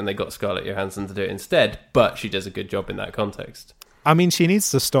a rabbit and they got Scarlett Johansson to do it instead, but she does a good job in that context. I mean, she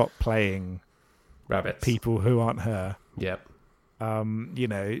needs to stop playing rabbits, people who aren't her. Yep.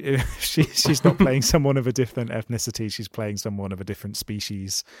 She's not playing someone of a different ethnicity. She's playing someone of a different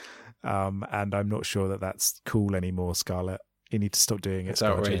species. And I'm not sure that that's cool anymore, Scarlett. You need to stop doing it. It's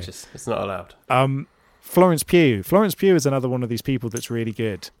outrageous. It's not allowed. Florence Pugh. Florence Pugh is another one of these people that's really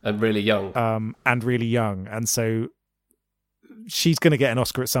good. And really young. And so she's going to get an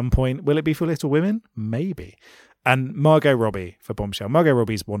Oscar at some point. Will it be for Little Women? Maybe. And Margot Robbie for Bombshell. Margot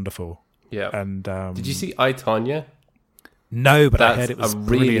Robbie's wonderful. Yeah. And did you see I, Tonya? No, but I heard it was a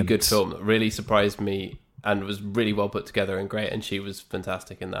really good film that really surprised me and was really well put together and great, and she was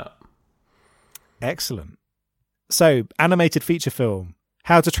fantastic in that. Excellent. So, animated feature film,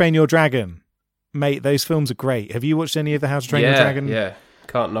 How to Train Your Dragon. Mate, those films are great. Have you watched any of the How to Train Your Dragon? Yeah,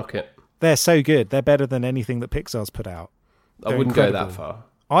 can't knock it. They're so good. They're better than anything that Pixar's put out. I wouldn't go that far.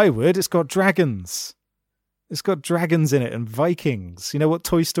 I would. It's got dragons. It's got dragons in it and Vikings. You know what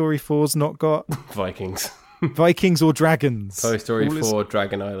Toy Story 4's not got? Vikings. Vikings or dragons. Toy Story 4,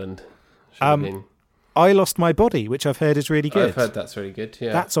 Dragon Island. I Lost My Body, which I've heard is really good. I've heard that's really good,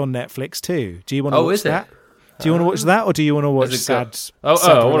 yeah. That's on Netflix too. Do you want to watch that? Do you want to watch that, or do you want to watch sad? I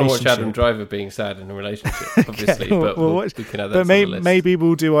want to watch Adam Driver being sad in a relationship, obviously. Okay, we can add that to the list. Maybe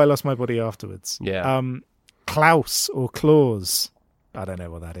we'll do I Lost My Body afterwards. Yeah. Klaus or Claus. I don't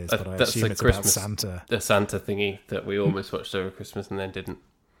know what that is, but I assume it's Christmas, about Santa. The Santa thingy that we almost watched over Christmas and then didn't.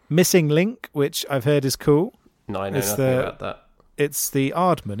 Missing Link, which I've heard is cool. No, I know nothing about that. It's the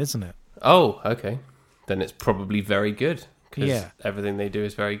Aardman, isn't it? Oh, okay. Then it's probably very good. Because everything they do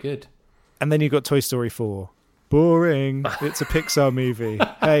is very good. And then you've got Toy Story 4. Boring. It's a Pixar movie.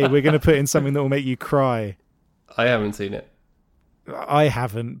 Hey, we're going to put in something that will make you cry. I haven't seen it. I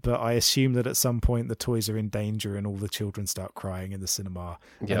haven't, but I assume that at some point the toys are in danger and all the children start crying in the cinema.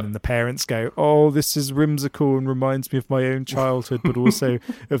 Yep. And then the parents go, oh, this is whimsical and reminds me of my own childhood, but also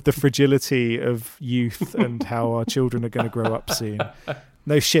of the fragility of youth and how our children are going to grow up soon.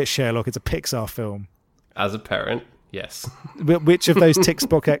 No shit, Sherlock. It's a Pixar film. As a parent, yes. Which of those tick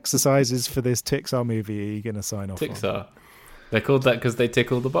box exercises for this Pixar movie are you going to sign off Pixar. on? They're called that because they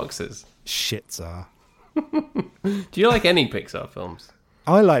tick all the boxes. Shitsar. Do you like any Pixar films?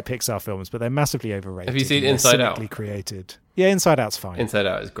 I like Pixar films, but they're massively overrated. Have you seen Inside Out? Created. Yeah, Inside Out's fine. Inside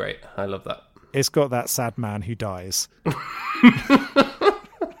Out is great. I love that. It's got that sad man who dies.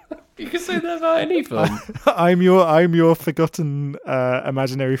 You can say that about any film. I'm your forgotten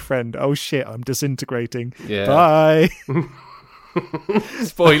imaginary friend. Oh shit, I'm disintegrating. Yeah. Bye.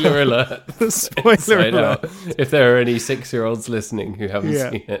 Spoiler alert. Spoiler alert. If there are any 6-year-olds listening who haven't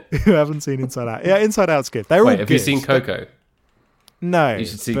seen it. Who haven't seen Inside Out. Yeah, Inside Out's good. They're all good. Have you seen Coco? No. You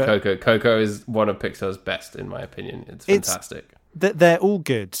should see Coco. Coco is one of Pixar's best, in my opinion. It's fantastic. They're all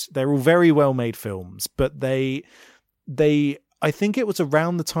good. They're all very well made films, but they I think it was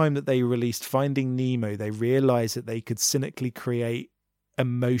around the time that they released Finding Nemo, they realized that they could cynically create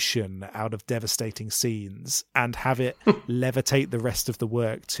emotion out of devastating scenes and have it levitate the rest of the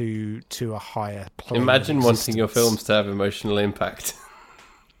work to a higher plane. Imagine wanting your films to have emotional impact.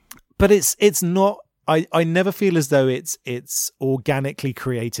 But it's not I never feel as though it's organically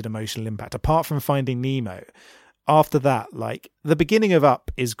created emotional impact. Apart from Finding Nemo, after that, like the beginning of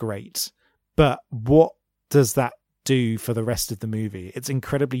Up is great, but what does that do for the rest of the movie? It's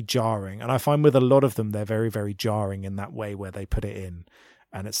incredibly jarring, and I find with a lot of them they're very, very jarring in that way where they put it in,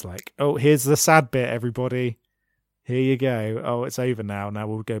 and it's like, oh, here's the sad bit, everybody. Here you go. Oh, it's over now. Now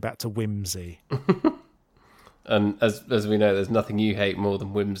we'll go back to whimsy. And as we know, there's nothing you hate more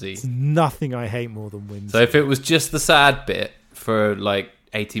than whimsy. There's nothing I hate more than whimsy. So if it was just the sad bit for like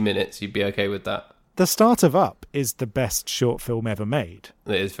 80 minutes, you'd be okay with that? The start of Up is the best short film ever made.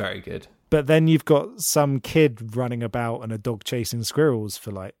 It is very good. But then you've got some kid running about and a dog chasing squirrels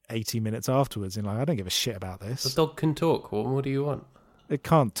for like 80 minutes afterwards. And like, I don't give a shit about this. The dog can talk. What more do you want? It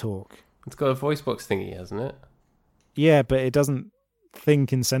can't talk. It's got a voice box thingy, hasn't it? Yeah, but it doesn't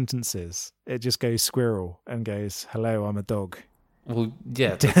think in sentences. It just goes squirrel and goes, hello, I'm a dog. Well,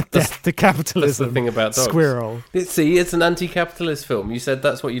 yeah. Death to capitalism. That's the thing about dogs. Squirrel. See, it's an anti-capitalist film. You said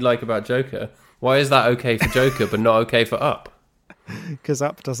that's what you like about Joker. Why is that okay for Joker but not okay for Up? Because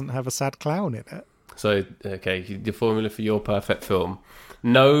Up doesn't have a sad clown in it. So, okay, the formula for your perfect film: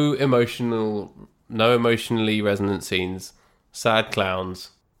 no emotionally resonant scenes, sad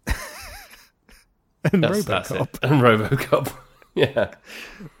clowns, And that's RoboCop. it. And RoboCop. Yeah,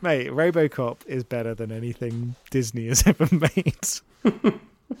 Mate, RoboCop is better than anything Disney has ever made.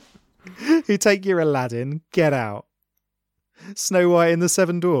 You take your Aladdin, get out. Snow White and the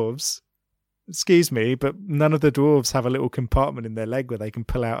Seven Dwarfs. Excuse me, but none of the dwarves have a little compartment in their leg where they can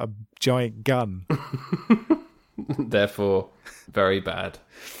pull out a giant gun. therefore very bad.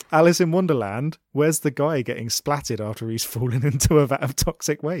 Alice in Wonderland, where's the guy getting splattered after he's fallen into a vat of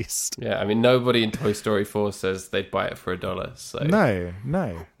toxic waste? Yeah, I mean, nobody in Toy Story 4 says they'd buy it for $1. So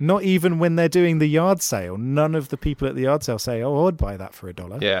No. Not even when they're doing the yard sale. None of the people at the yard sale say, oh, I'd buy that for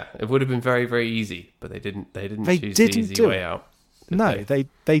 $1. yeah, it would have been very, very easy, but they didn't choose the easy way out. No,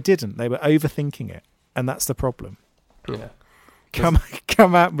 they didn't. They were overthinking it, and that's the problem. Yeah.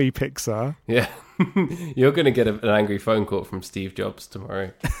 Come at me, Pixar. Yeah. You're going to get an angry phone call from Steve Jobs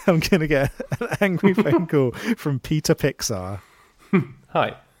tomorrow. I'm going to get an angry phone call from Peter Pixar.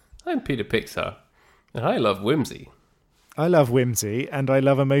 Hi, I'm Peter Pixar, and I love whimsy. I love whimsy, and I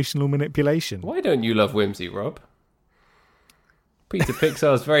love emotional manipulation. Why don't you love whimsy, Rob? Peter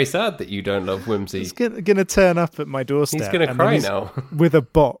Pixar's very sad that you don't love whimsy. He's going to turn up at my doorstep. He's going to cry now. With a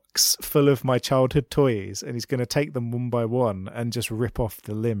box full of my childhood toys, and he's going to take them one by one and just rip off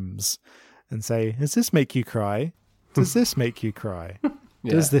the limbs and say, does this make you cry? Does this make you cry?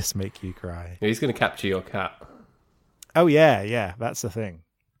 Yeah. Does this make you cry? Yeah, he's going to capture your cat. Oh, yeah, that's the thing.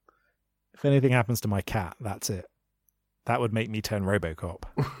 If anything happens to my cat, that's it. That would make me turn RoboCop.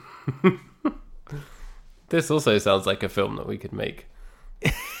 This also sounds like a film that we could make.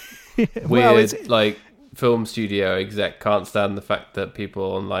 Well, Weird, like, film studio exec can't stand the fact that people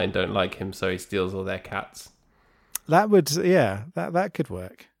online don't like him, so he steals all their cats. That would, yeah, that could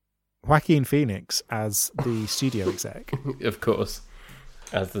work. Joaquin Phoenix as the studio exec. Of course.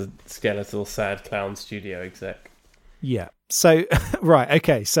 As the skeletal sad clown studio exec. Yeah. So, right,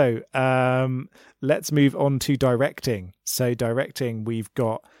 okay. So, let's move on to directing. So, directing, we've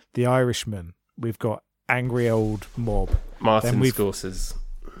got The Irishman. We've got Angry Old Mob. Martin Scorsese.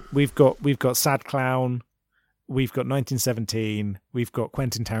 We've got Sad Clown. We've got 1917. We've got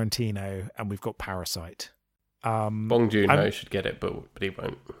Quentin Tarantino, and we've got Parasite. Bong Joon-ho should get it, but he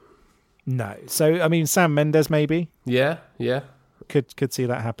won't. No. So, I mean, Sam Mendes maybe. Yeah. Could see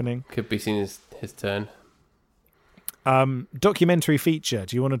that happening. Could be seen as his turn. Documentary feature.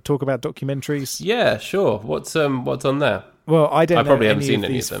 Do you want to talk about documentaries? Yeah, sure. What's on there? Well, I don't. I probably know haven't seen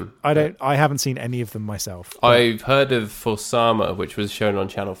any of them. I haven't seen any of them myself. I've heard of For Sama, which was shown on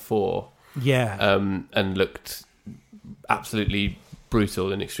Channel 4. Yeah. And looked absolutely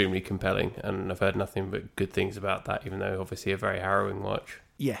brutal and extremely compelling. And I've heard nothing but good things about that, even though obviously a very harrowing watch.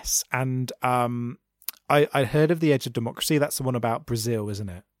 Yes, and I heard of The Edge of Democracy. That's the one about Brazil, isn't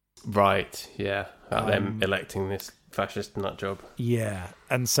it? Right. Yeah. About them electing this fascist nut job. Yeah,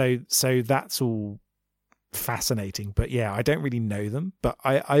 and so that's all fascinating. But yeah, I don't really know them. But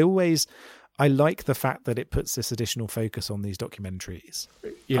I like the fact that it puts this additional focus on these documentaries.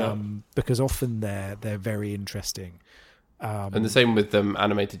 Yeah. Because often they're very interesting. And the same with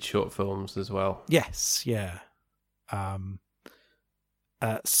animated short films as well. Yes. Yeah.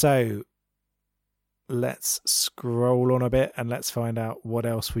 So let's scroll on a bit and let's find out what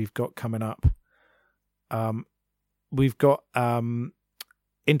else we've got coming up. We've got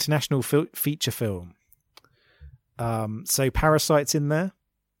international feature film. So Parasite's in there.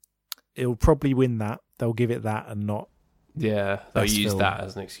 It'll probably win that. They'll give it that and not Yeah, they'll Best use film. that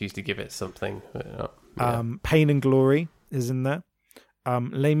as an excuse to give it something. Yeah. Pain and Glory is in there.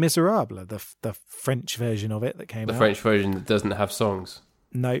 Les Miserables, the French version of it that came The out. French version that doesn't have songs.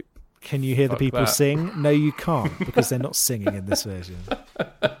 Nope. Can you hear Fuck the people that. sing? No, you can't, because they're not singing in this version.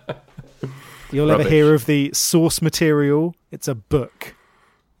 You'll ever Rubbish. hear of the source material? It's a book.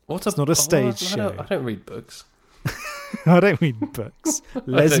 It's not a stage show. I don't read books. I don't read books.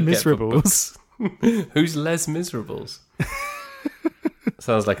 Les don't get Miserables. Who's Les Miserables?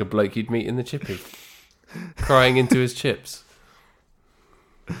 Sounds like a bloke you'd meet in the chippy, crying into his chips.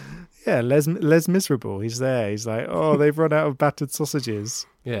 Yeah, Les Miserable. He's there. He's like, oh, they've run out of battered sausages.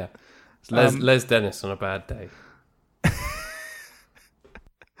 Yeah, it's Les Dennis on a bad day.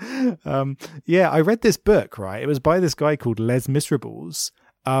 Yeah, I read this book, right? It was by this guy called Les Miserables,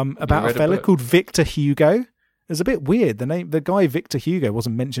 about read a a fella book? called Victor Hugo. It's a bit weird. The guy Victor Hugo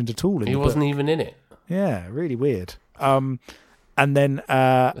wasn't mentioned at all in He the wasn't book. even in it. Yeah, really weird. And then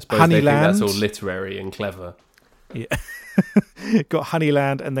I suppose they think Honeyland. that's all literary and clever. Yeah. Got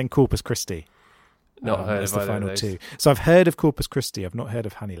Honeyland and then Corpus Christi. Not heard as of the either of final those. two. So I've heard of Corpus Christi. I've not heard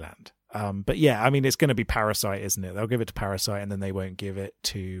of Honeyland. But yeah, I mean, it's going to be Parasite, isn't it? They'll give it to Parasite, and then they won't give it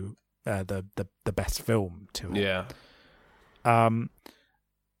to the best film to it. Yeah,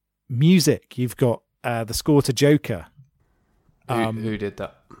 Music. You've got the score to Joker. who did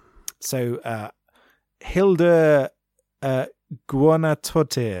that? So Hilda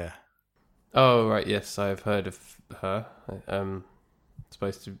Guanatotir. Oh right, yes, I've heard of her.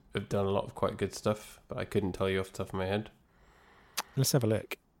 Supposed to have done a lot of quite good stuff, but I couldn't tell you off the top of my head. Let's have a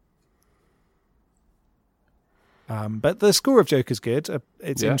look. But the score of Joker's good.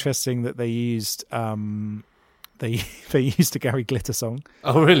 It's Yeah. interesting that they used they used a Gary Glitter song.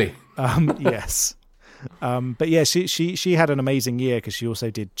 Oh really? Yes. But yeah, she had an amazing year because she also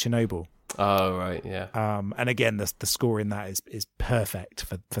did Chernobyl. Oh right, yeah. And again, the score in that is perfect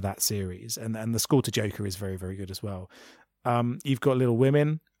for that series, and the score to Joker is very, very good as well. You've got Little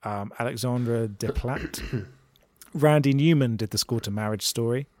Women, Alexandra Desplat. Randy Newman did the score to Marriage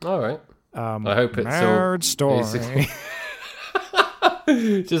Story. All right. I hope it's Marriage Story.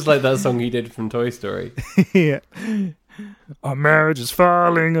 Just like that song he did from Toy Story. Yeah. Our marriage is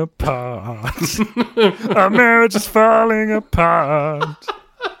falling apart. Our marriage is falling apart.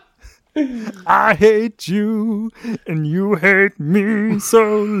 I hate you and you hate me,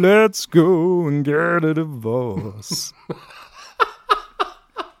 so let's go and get a divorce.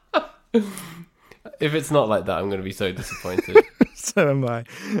 If it's not like that, I'm going to be so disappointed. So am I.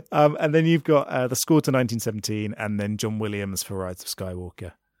 And then you've got the score to 1917 and then John Williams for Rise of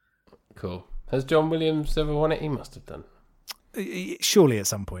Skywalker. Cool. Has John Williams ever won it? He must have done. Surely at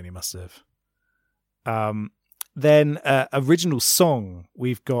some point he must have. Then original song,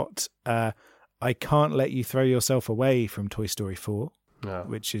 we've got I Can't Let You Throw Yourself Away from Toy Story 4, No.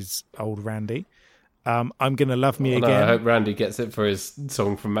 which is old Randy. I'm Gonna Love Me No, Again. I hope Randy gets it for his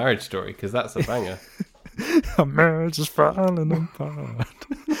song from Marriage Story, because that's a banger. Our marriage is falling apart.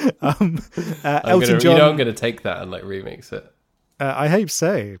 I'm Elton John. I'm going to take that and like remix it. I hope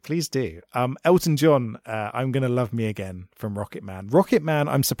so. Please do. Elton John, I'm Gonna Love Me Again from Rocket Man. Rocket Man,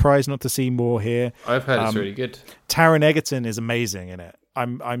 I'm surprised not to see more here. I've heard it's really good. Taron Egerton is amazing in it.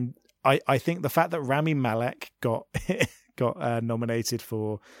 I think the fact that Rami Malek got nominated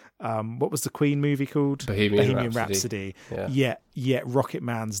for what was the Queen movie called? Bohemian Rhapsody. Yeah. Yet Rocket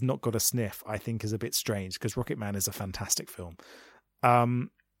Man's not got a sniff, I think is a bit strange because Rocket Man is a fantastic film.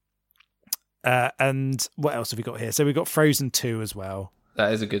 And what else have we got here? So we've got Frozen 2 as well.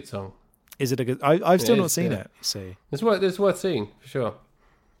 That is a good song. Is it a good? I've still It not is, seen yeah. it. See, It's worth seeing for sure.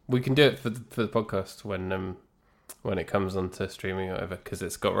 We can do it for the podcast when it comes onto streaming or whatever, because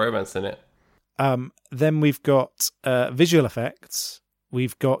it's got romance in it. then we've got visual effects.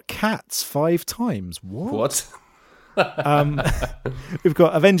 We've got Cats 5 times. What? We've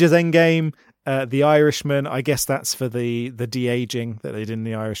got Avengers Endgame, The Irishman. I guess that's for the de-aging that they did in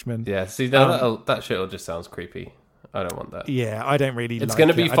The Irishman. Yeah, see, that shit all just sounds creepy. I don't want that. Yeah, I don't really. It's like going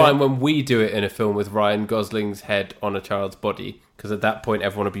to be it. fine when we do it in a film with Ryan Gosling's head on a child's body, because at that point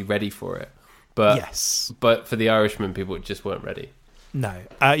everyone will be ready for it. But yes, but for The Irishman, people just weren't ready. no.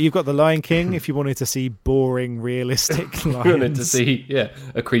 You've got The Lion King. If you wanted to see boring, realistic lions, We wanted to see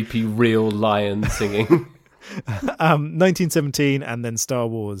a creepy real lion singing. 1917, and then Star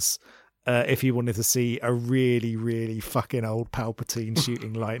Wars. If you wanted to see a really, really fucking old Palpatine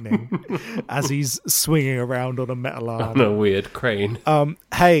shooting lightning as he's swinging around on a metal arm. On a weird crane.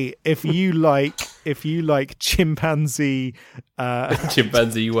 Hey, if you like chimpanzee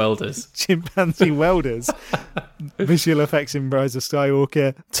Chimpanzee welders. welders, Visual effects in Rise of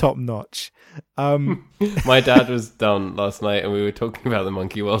Skywalker, top notch. My dad was down last night and we were talking about the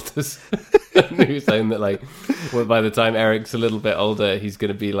Monkey Welders. And he was saying that, like, well, by the time Eric's a little bit older, he's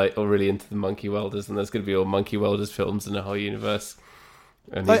going to be, like, really into the Monkey Welders, and there's going to be all Monkey Welders films in the whole universe.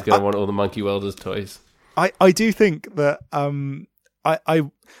 And he's going to want all the Monkey Welders toys. I do think that I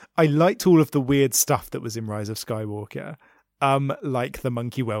liked all of the weird stuff that was in Rise of Skywalker. Like the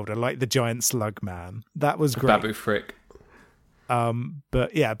Monkey Welder, like the giant slug man. That was great. Babu Frick.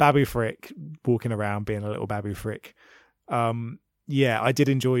 But yeah, Babu Frick walking around being a little Babu Frick. Yeah, I did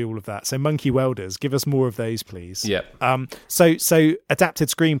enjoy all of that. So Monkey Welders, give us more of those, please. Yeah. So adapted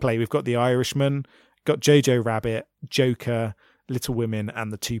screenplay, we've got The Irishman, got Jojo Rabbit, Joker, Little Women,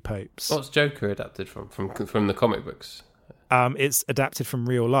 and The Two Popes. What's Joker adapted from? From the comic books? It's adapted from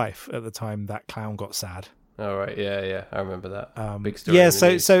real life at the time that clown got sad. Oh, right. Yeah. I remember that. Big story. Yeah, so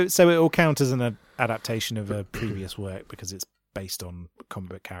it will count as an adaptation of a previous work because it's based on a comic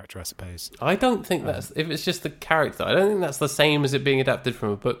book character, I suppose. I don't think that's... if it's just the character, I don't think that's the same as it being adapted from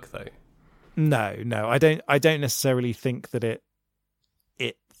a book, though. No, I don't necessarily think that it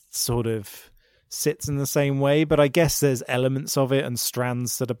sort of sits in the same way, but I guess there's elements of it and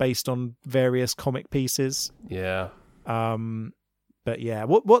strands that are based on various comic pieces. Yeah. But yeah,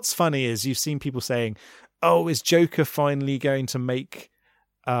 what's funny is you've seen people saying, "Oh, is Joker finally going to make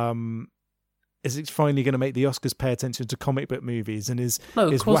is it finally going to make the Oscars pay attention to comic book movies? And is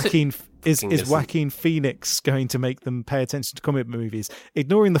Joaquin Phoenix going to make them pay attention to comic book movies?"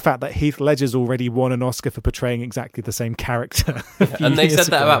 Ignoring the fact that Heath Ledger's already won an Oscar for portraying exactly the same character. And they said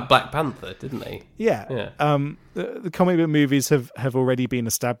that about Black Panther, didn't they? Yeah. The comic book movies have already been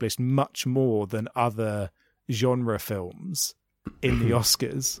established much more than other genre films in the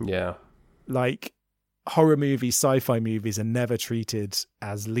Oscars. Yeah. Like, horror movies, sci-fi movies are never treated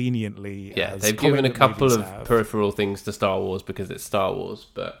as leniently. Yeah, as they've given a couple of have. peripheral things to Star Wars because it's Star Wars,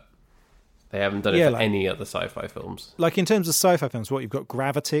 but they haven't done it for any other sci-fi films. Like, in terms of sci-fi films, you've got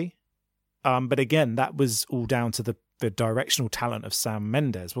Gravity, but again, that was all down to the directional talent of Sam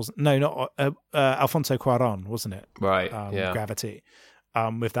Mendes, wasn't? No, not Alfonso Cuarón, wasn't it? Right. Yeah. Gravity,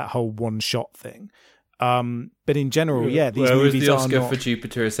 with that whole one-shot thing. But in general, these movies Where was the Oscar are not... for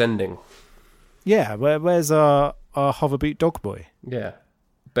Jupiter Ascending? Yeah, where's our hoverboot dog boy? Yeah,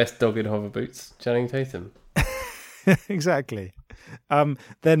 best dog in hoverboots, Channing Tatum. Exactly.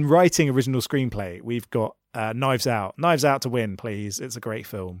 Then writing original screenplay, we've got Knives Out. Knives Out to win, please. It's a great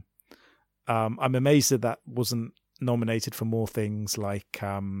film. I'm amazed that wasn't nominated for more things like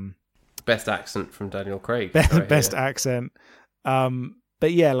best accent from Daniel Craig. Best accent.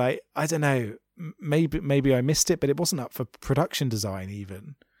 But yeah, like, I don't know. Maybe I missed it, but it wasn't up for production design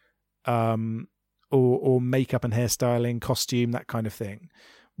even. Or makeup and hairstyling, costume, that kind of thing.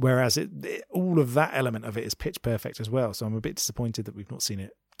 Whereas all of that element of it is pitch perfect as well. So I'm a bit disappointed that we've not seen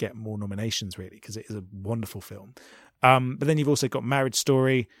it get more nominations, really, because it is a wonderful film. But then you've also got Marriage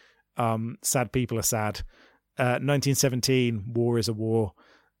Story, Sad People Are Sad, 1917, War is a War,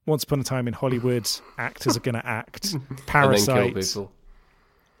 Once Upon a Time in Hollywood, Actors Are Gonna Act, Parasite. And then kill people.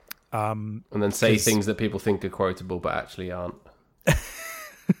 And then say things that people think are quotable but actually aren't.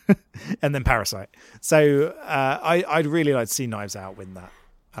 And then Parasite. So I'd really like to see Knives Out win that.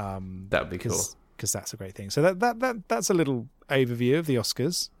 That would be cool, because that's a great thing. So that's a little overview of the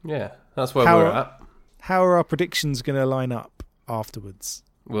Oscars. Yeah, that's where we're at. How are our predictions going to line up afterwards?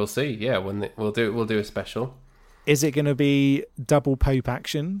 We'll see. Yeah, we'll do a special. Is it going to be double Pope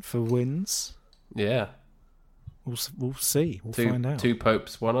action for wins? Yeah, we'll see. We'll find out. 2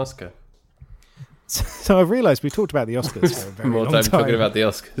 popes, 1 Oscar. So I've realised we've talked about the Oscars for a very more long time time talking about the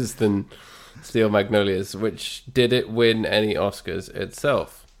Oscars than Steel Magnolias, which did it win any Oscars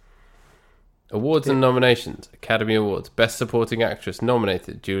itself? Awards and nominations. Academy Awards. Best Supporting Actress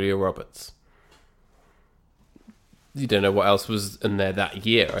nominated, Julia Roberts. You don't know what else was in there that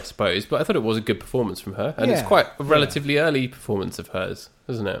year, I suppose, but I thought it was a good performance from her. And it's quite a relatively early performance of hers,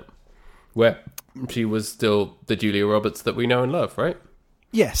 isn't it? Where she was still the Julia Roberts that we know and love, right?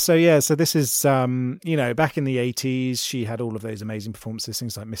 Yes, so this is, back in the 80s, she had all of those amazing performances,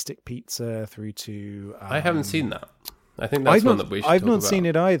 things like Mystic Pizza through to... I haven't seen that. I think that's one that we should talk about. I've not seen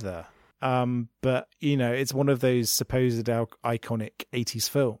it either, but, it's one of those supposed iconic 80s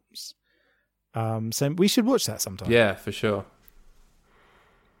films. So we should watch that sometime. Yeah, for sure.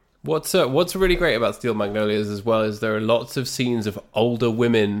 What's really great about Steel Magnolias as well is there are lots of scenes of older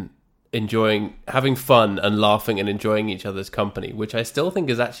women having fun and laughing and enjoying each other's company, which I still think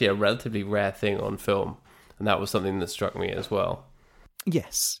is actually a relatively rare thing on film. And that was something that struck me as well.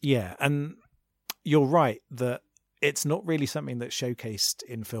 Yes, yeah. And you're right that it's not really something that's showcased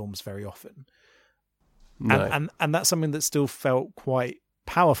in films very often. No. And that's something that still felt quite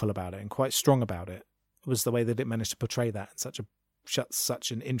powerful about it and quite strong about it, was the way that it managed to portray that in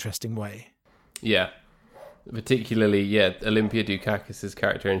such an interesting way. Yeah. Particularly, Olympia Dukakis'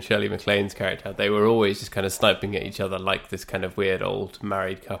 character and Shirley MacLaine's character, they were always just kind of sniping at each other like this kind of weird old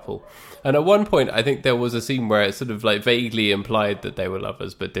married couple. And at one point, I think there was a scene where it sort of like vaguely implied that they were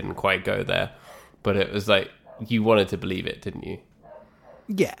lovers, but didn't quite go there. But it was like, you wanted to believe it, didn't you?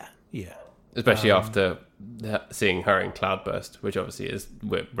 Yeah. Especially after seeing her in Cloudburst, which obviously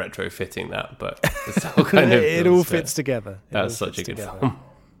we're retrofitting that, but it's all kind of... it all fits together. That's such a good film.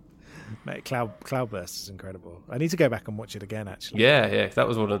 Mate, Cloudburst is incredible. I need to go back and watch it again, actually. Yeah, that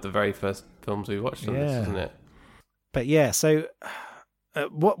was one of the very first films we watched on this, isn't it? But yeah, so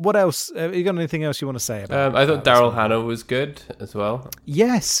what else? You got anything else you want to say about I thought Daryl Hannah was good as well.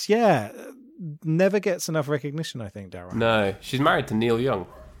 Yes, yeah. Never gets enough recognition, I think, Daryl. No, she's married to Neil Young.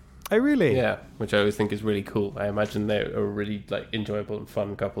 Oh, really? Yeah, which I always think is really cool. I imagine they're a really like enjoyable and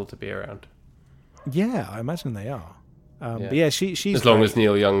fun couple to be around. Yeah, I imagine they are. But yeah, she's as long as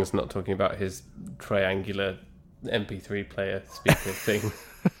Neil Young's not talking about his triangular MP3 player speaker thing.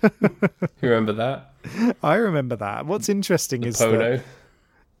 You remember that? I remember that. What's interesting is Pono.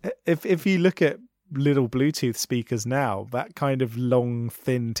 That if you look at little Bluetooth speakers now, that kind of long,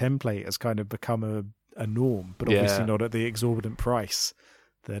 thin template has kind of become a norm, but obviously not at the exorbitant price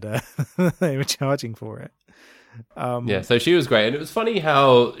that they were charging for it. So she was great. And it was funny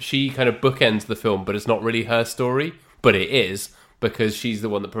how she kind of bookends the film, but it's not really her story. But it is, because she's the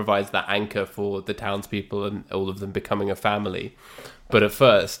one that provides that anchor for the townspeople and all of them becoming a family. But at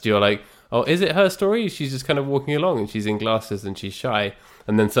first, you're like, oh, is it her story? She's just kind of walking along and she's in glasses and she's shy.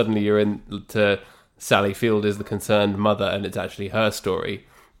 And then suddenly you're into Sally Field is the concerned mother and it's actually her story.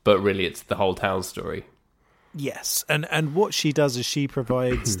 But really, it's the whole town story. Yes, and what she does is she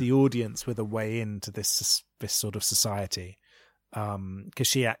provides the audience with a way into this sort of society, because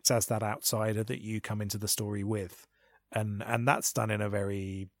she acts as that outsider that you come into the story with. And that's done in a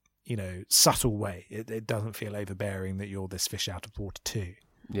very, subtle way. It doesn't feel overbearing that you're this fish out of water too.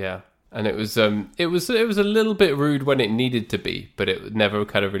 Yeah, and it was a little bit rude when it needed to be, but it never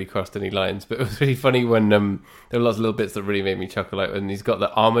kind of really crossed any lines. But it was really funny when there were lots of little bits that really made me chuckle. Like when he's got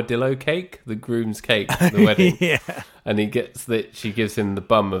the armadillo cake, the groom's cake for the wedding, and she gives him the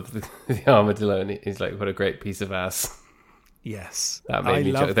bum of the armadillo, and he's like, "What a great piece of ass." Yes, that made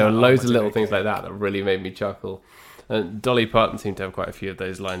me chuckle. There were loads of little things like that really made me chuckle. And Dolly Parton seemed to have quite a few of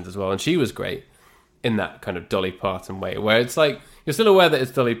those lines as well. And she was great in that kind of Dolly Parton way, where it's like, you're still aware that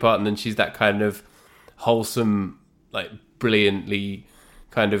it's Dolly Parton and she's that kind of wholesome, like brilliantly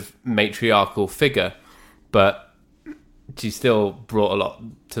kind of matriarchal figure. But she still brought a lot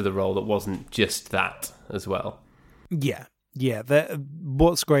to the role that wasn't just that as well. Yeah.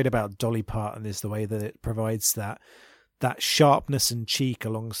 What's great about Dolly Parton is the way that it provides that sharpness and cheek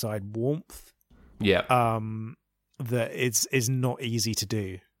alongside warmth. Yeah. That is not easy to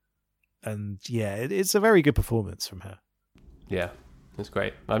do. And yeah, it's a very good performance from her. Yeah, it's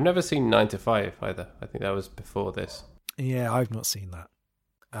great. I've never seen 9 to 5 either. I think that was before this. Yeah, I've not seen that.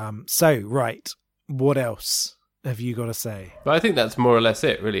 So, right, what else have you got to say? But I think that's more or less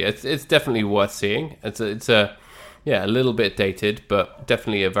it, really. It's definitely worth seeing. It's a little bit dated, but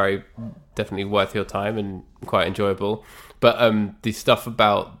definitely definitely worth your time and quite enjoyable. But the stuff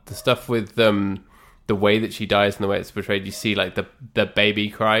with the way that she dies and the way it's portrayed, you see like the baby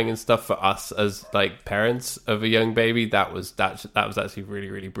crying and stuff. For us as like parents of a young baby, that was actually really,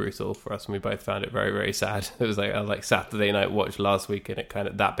 really brutal for us, and we both found it very, very sad. It was like a Saturday night watch last week, and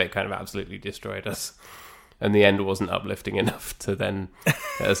that bit kind of absolutely destroyed us, and the end wasn't uplifting enough to then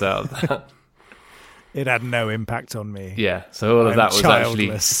get us out of that. It had no impact on me. Yeah, so all of that was childless.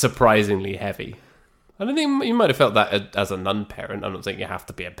 Actually surprisingly heavy. I don't think you might have felt that as a non-parent. I'm not saying you have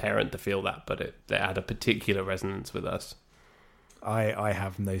to be a parent to feel that, but it had a particular resonance with us. I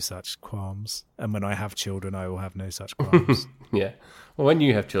have no such qualms. And when I have children, I will have no such qualms. Yeah. Well, when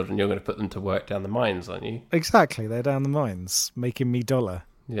you have children, you're going to put them to work down the mines, aren't you? Exactly. They're down the mines, making me dollar.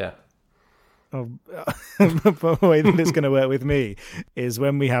 Yeah. The way that it's going to work with me is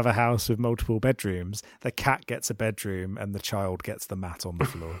when we have a house with multiple bedrooms, the cat gets a bedroom and the child gets the mat on the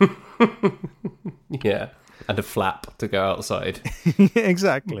floor. Yeah, and a flap to go outside.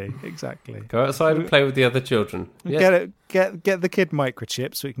 Exactly. Go outside and play with the other children. Yes. Get the kid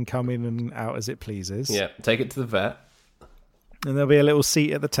microchip so it can come in and out as it pleases. Yeah, take it to the vet. And there'll be a little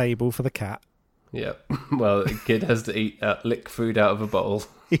seat at the table for the cat. Yeah, well, the kid has to lick food out of a bowl.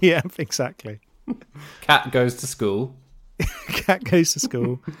 Yeah, exactly. Cat goes to school. Cat goes to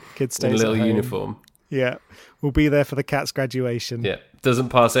school. Kid stays in a little at home. uniform. Yeah, we'll be there for the cat's graduation. Yeah, doesn't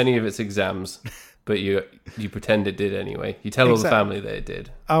pass any of its exams. but you pretend it did anyway. You tell all the family that it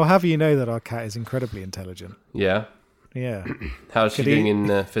did. I'll have you know that our cat is incredibly intelligent. Yeah? Yeah. How's she doing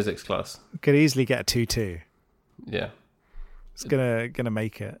in physics class? Could easily get a 2-2. Yeah. It's gonna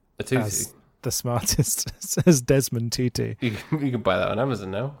make it. A 2-2? As the smartest, as Desmond Tutu. You can buy that on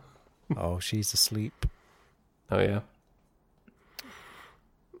Amazon now. Oh, she's asleep. Oh, yeah.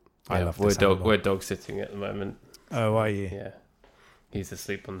 I love this we're animal. dog sitting at the moment. Oh, are you? Yeah. He's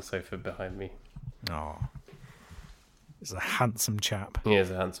asleep on the sofa behind me. Oh. He's a handsome chap. He is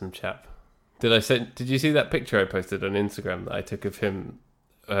a handsome chap. Did you see that picture I posted on Instagram that I took of him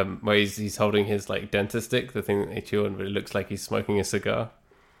where he's holding his like dentist stick, the thing that they chew on, but it looks like he's smoking a cigar?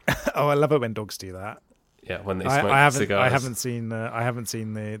 Oh, I love it when dogs do that. Yeah, when they smoke cigars. I haven't seen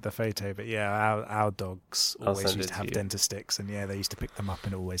the photo, but yeah, our dogs always used to have dentist sticks, and yeah, they used to pick them up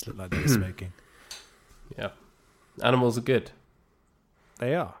and it always looked like they were smoking. Yeah, animals are good.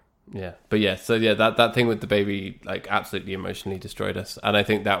 They are. Yeah, but yeah, so yeah, that thing with the baby like absolutely emotionally destroyed us, and I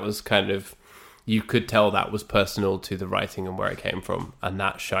think that was kind of, you could tell that was personal to the writing and where it came from, and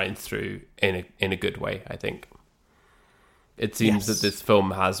that shines through in a good way. I think it seems that this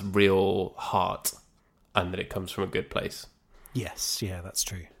film has real heart, and that it comes from a good place. Yes, yeah, that's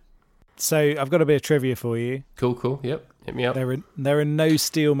true. So I've got a bit of trivia for you. Cool. Yep, hit me up. There are no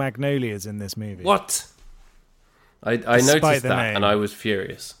steel magnolias in this movie. What? I noticed that, and I was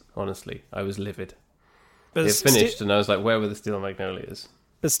furious. Honestly, I was livid. But it finished, and I was like, "Where were the steel magnolias?"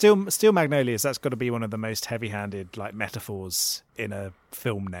 But steel magnolias, that's got to be one of the most heavy-handed like metaphors in a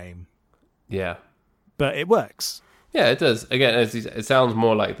film name. Yeah, but it works. Yeah, it does. Again, it sounds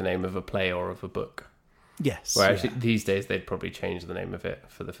more like the name of a play or of a book. Yes. Where actually these days they'd probably change the name of it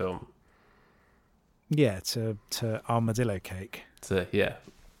for the film. Yeah, to armadillo cake.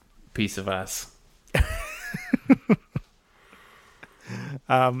 Piece of ass.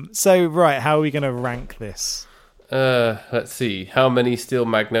 So right, how are we going to rank this? Let's see. How many steel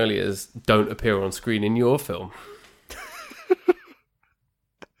magnolias don't appear on screen in your film?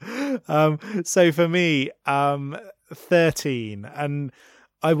 So for me, 13, and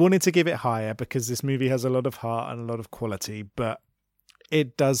I wanted to give it higher because this movie has a lot of heart and a lot of quality, but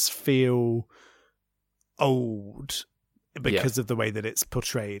it does feel old because of the way that it's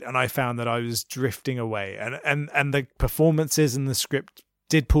portrayed, and I found that I was drifting away, and the performances and the script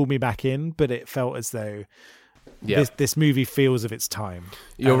did pull me back in, but it felt as though this movie feels of its time.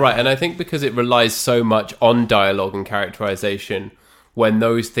 You're right, and I think because it relies so much on dialogue and characterization, when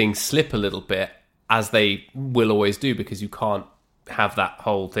those things slip a little bit, as they will always do, because you can't have that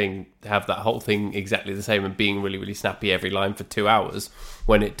whole thing exactly the same and being really, really snappy every line for 2 hours.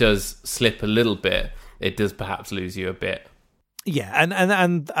 When it does slip a little bit, it does perhaps lose you a bit. Yeah,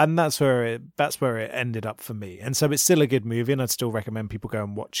 and that's where it ended up for me. And so it's still a good movie, and I'd still recommend people go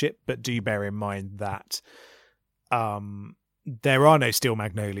and watch it. But do bear in mind that there are no steel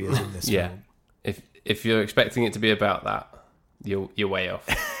magnolias in this film. If you're expecting it to be about that, you're way off.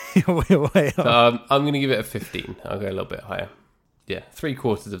 You're way off. So, I'm going to give it a 15. I'll go a little bit higher. Yeah,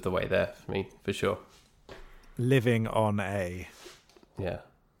 3/4 of the way there for me, for sure. Living on a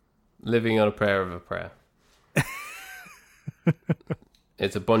prayer of a prayer.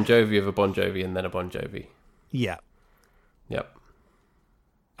 It's a Bon Jovi of a Bon Jovi and then a Bon Jovi. Yeah. Yep.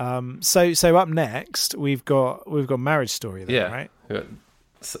 So up next we've got Marriage Story then, right?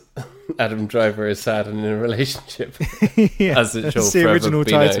 Adam Driver is sad and in a relationship. Yeah, as it shall that's the forever original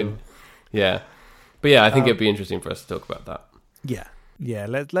be title. known. Yeah. But yeah, I think it'd be interesting for us to talk about that. Yeah.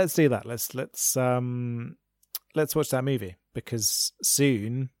 Let's do that. Let's watch that movie, because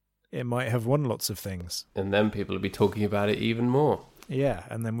soon it might have won lots of things, and then people will be talking about it even more. Yeah,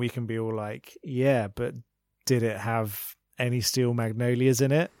 and then we can be all like, "Yeah, but did it have any steel magnolias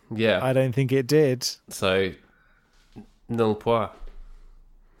in it?" Yeah, I don't think it did. So, nul point.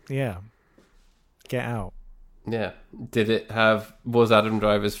 Yeah, get out. Yeah, was Adam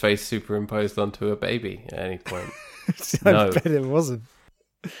Driver's face superimposed onto a baby at any point? I bet it wasn't.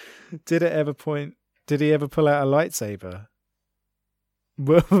 Did he ever pull out a lightsaber?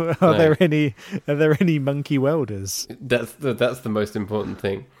 Are there any monkey welders? That's the most important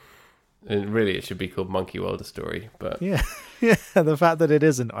thing. And really, it should be called Monkey Welder Story. But yeah. The fact that it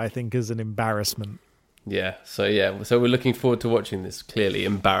isn't, I think, is an embarrassment. Yeah. So we're looking forward to watching this clearly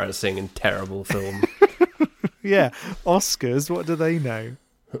embarrassing and terrible film. Yeah, Oscars. What do they know?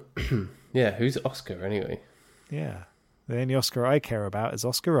 Yeah, who's Oscar anyway? Yeah, the only Oscar I care about is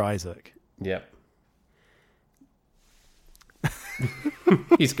Oscar Isaac. Yep.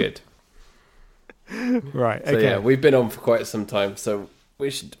 He's good. Right. So okay. yeah, we've been on for quite some time, so we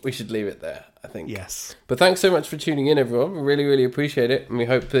should leave it there, I think. Yes. But thanks so much for tuning in, everyone. We really, really appreciate it. And we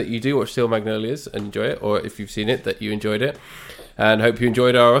hope that you do watch Steel Magnolias and enjoy it, or if you've seen it, that you enjoyed it. And hope you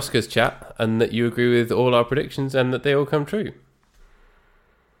enjoyed our Oscars chat and that you agree with all our predictions and that they all come true.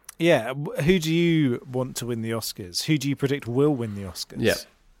 Yeah. Who do you want to win the Oscars? Who do you predict will win the Oscars? Yeah.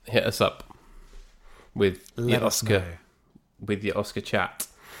 Hit us up with Let us know. With your Oscar chat.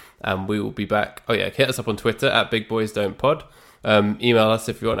 And we will be back. Oh, yeah. Hit us up on Twitter at BigBoysDon'tPod. Email us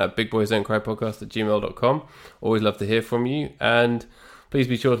if you want at bigboysdon'tcrypodcast@gmail.com. Always love to hear from you. And please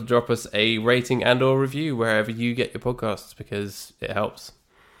be sure to drop us a rating and or review wherever you get your podcasts, because it helps.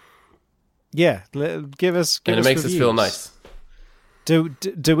 Yeah. Give us and it makes reviews. us feel nice.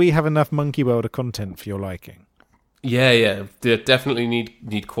 Do we have enough Monkey World of content for your liking? Yeah. They definitely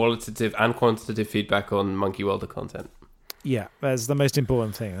need qualitative and quantitative feedback on Monkey World of content. Yeah, that's the most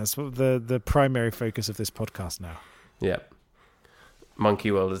important thing. That's the primary focus of this podcast now. Yeah.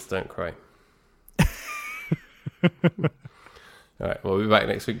 Monkey Welders don't cry. All right, we'll be back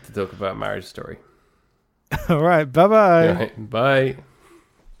next week to talk about Marriage Story. All right, bye-bye. All right, bye.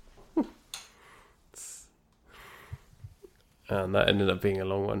 And that ended up being a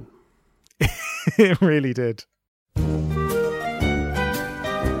long one. It really did.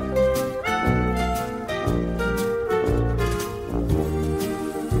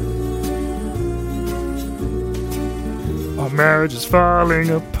 Our marriage is falling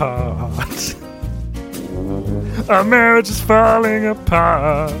apart. Our marriage is falling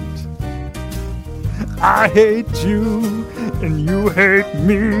apart. I hate you and you hate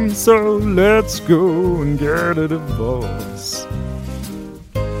me, so let's go and get a divorce.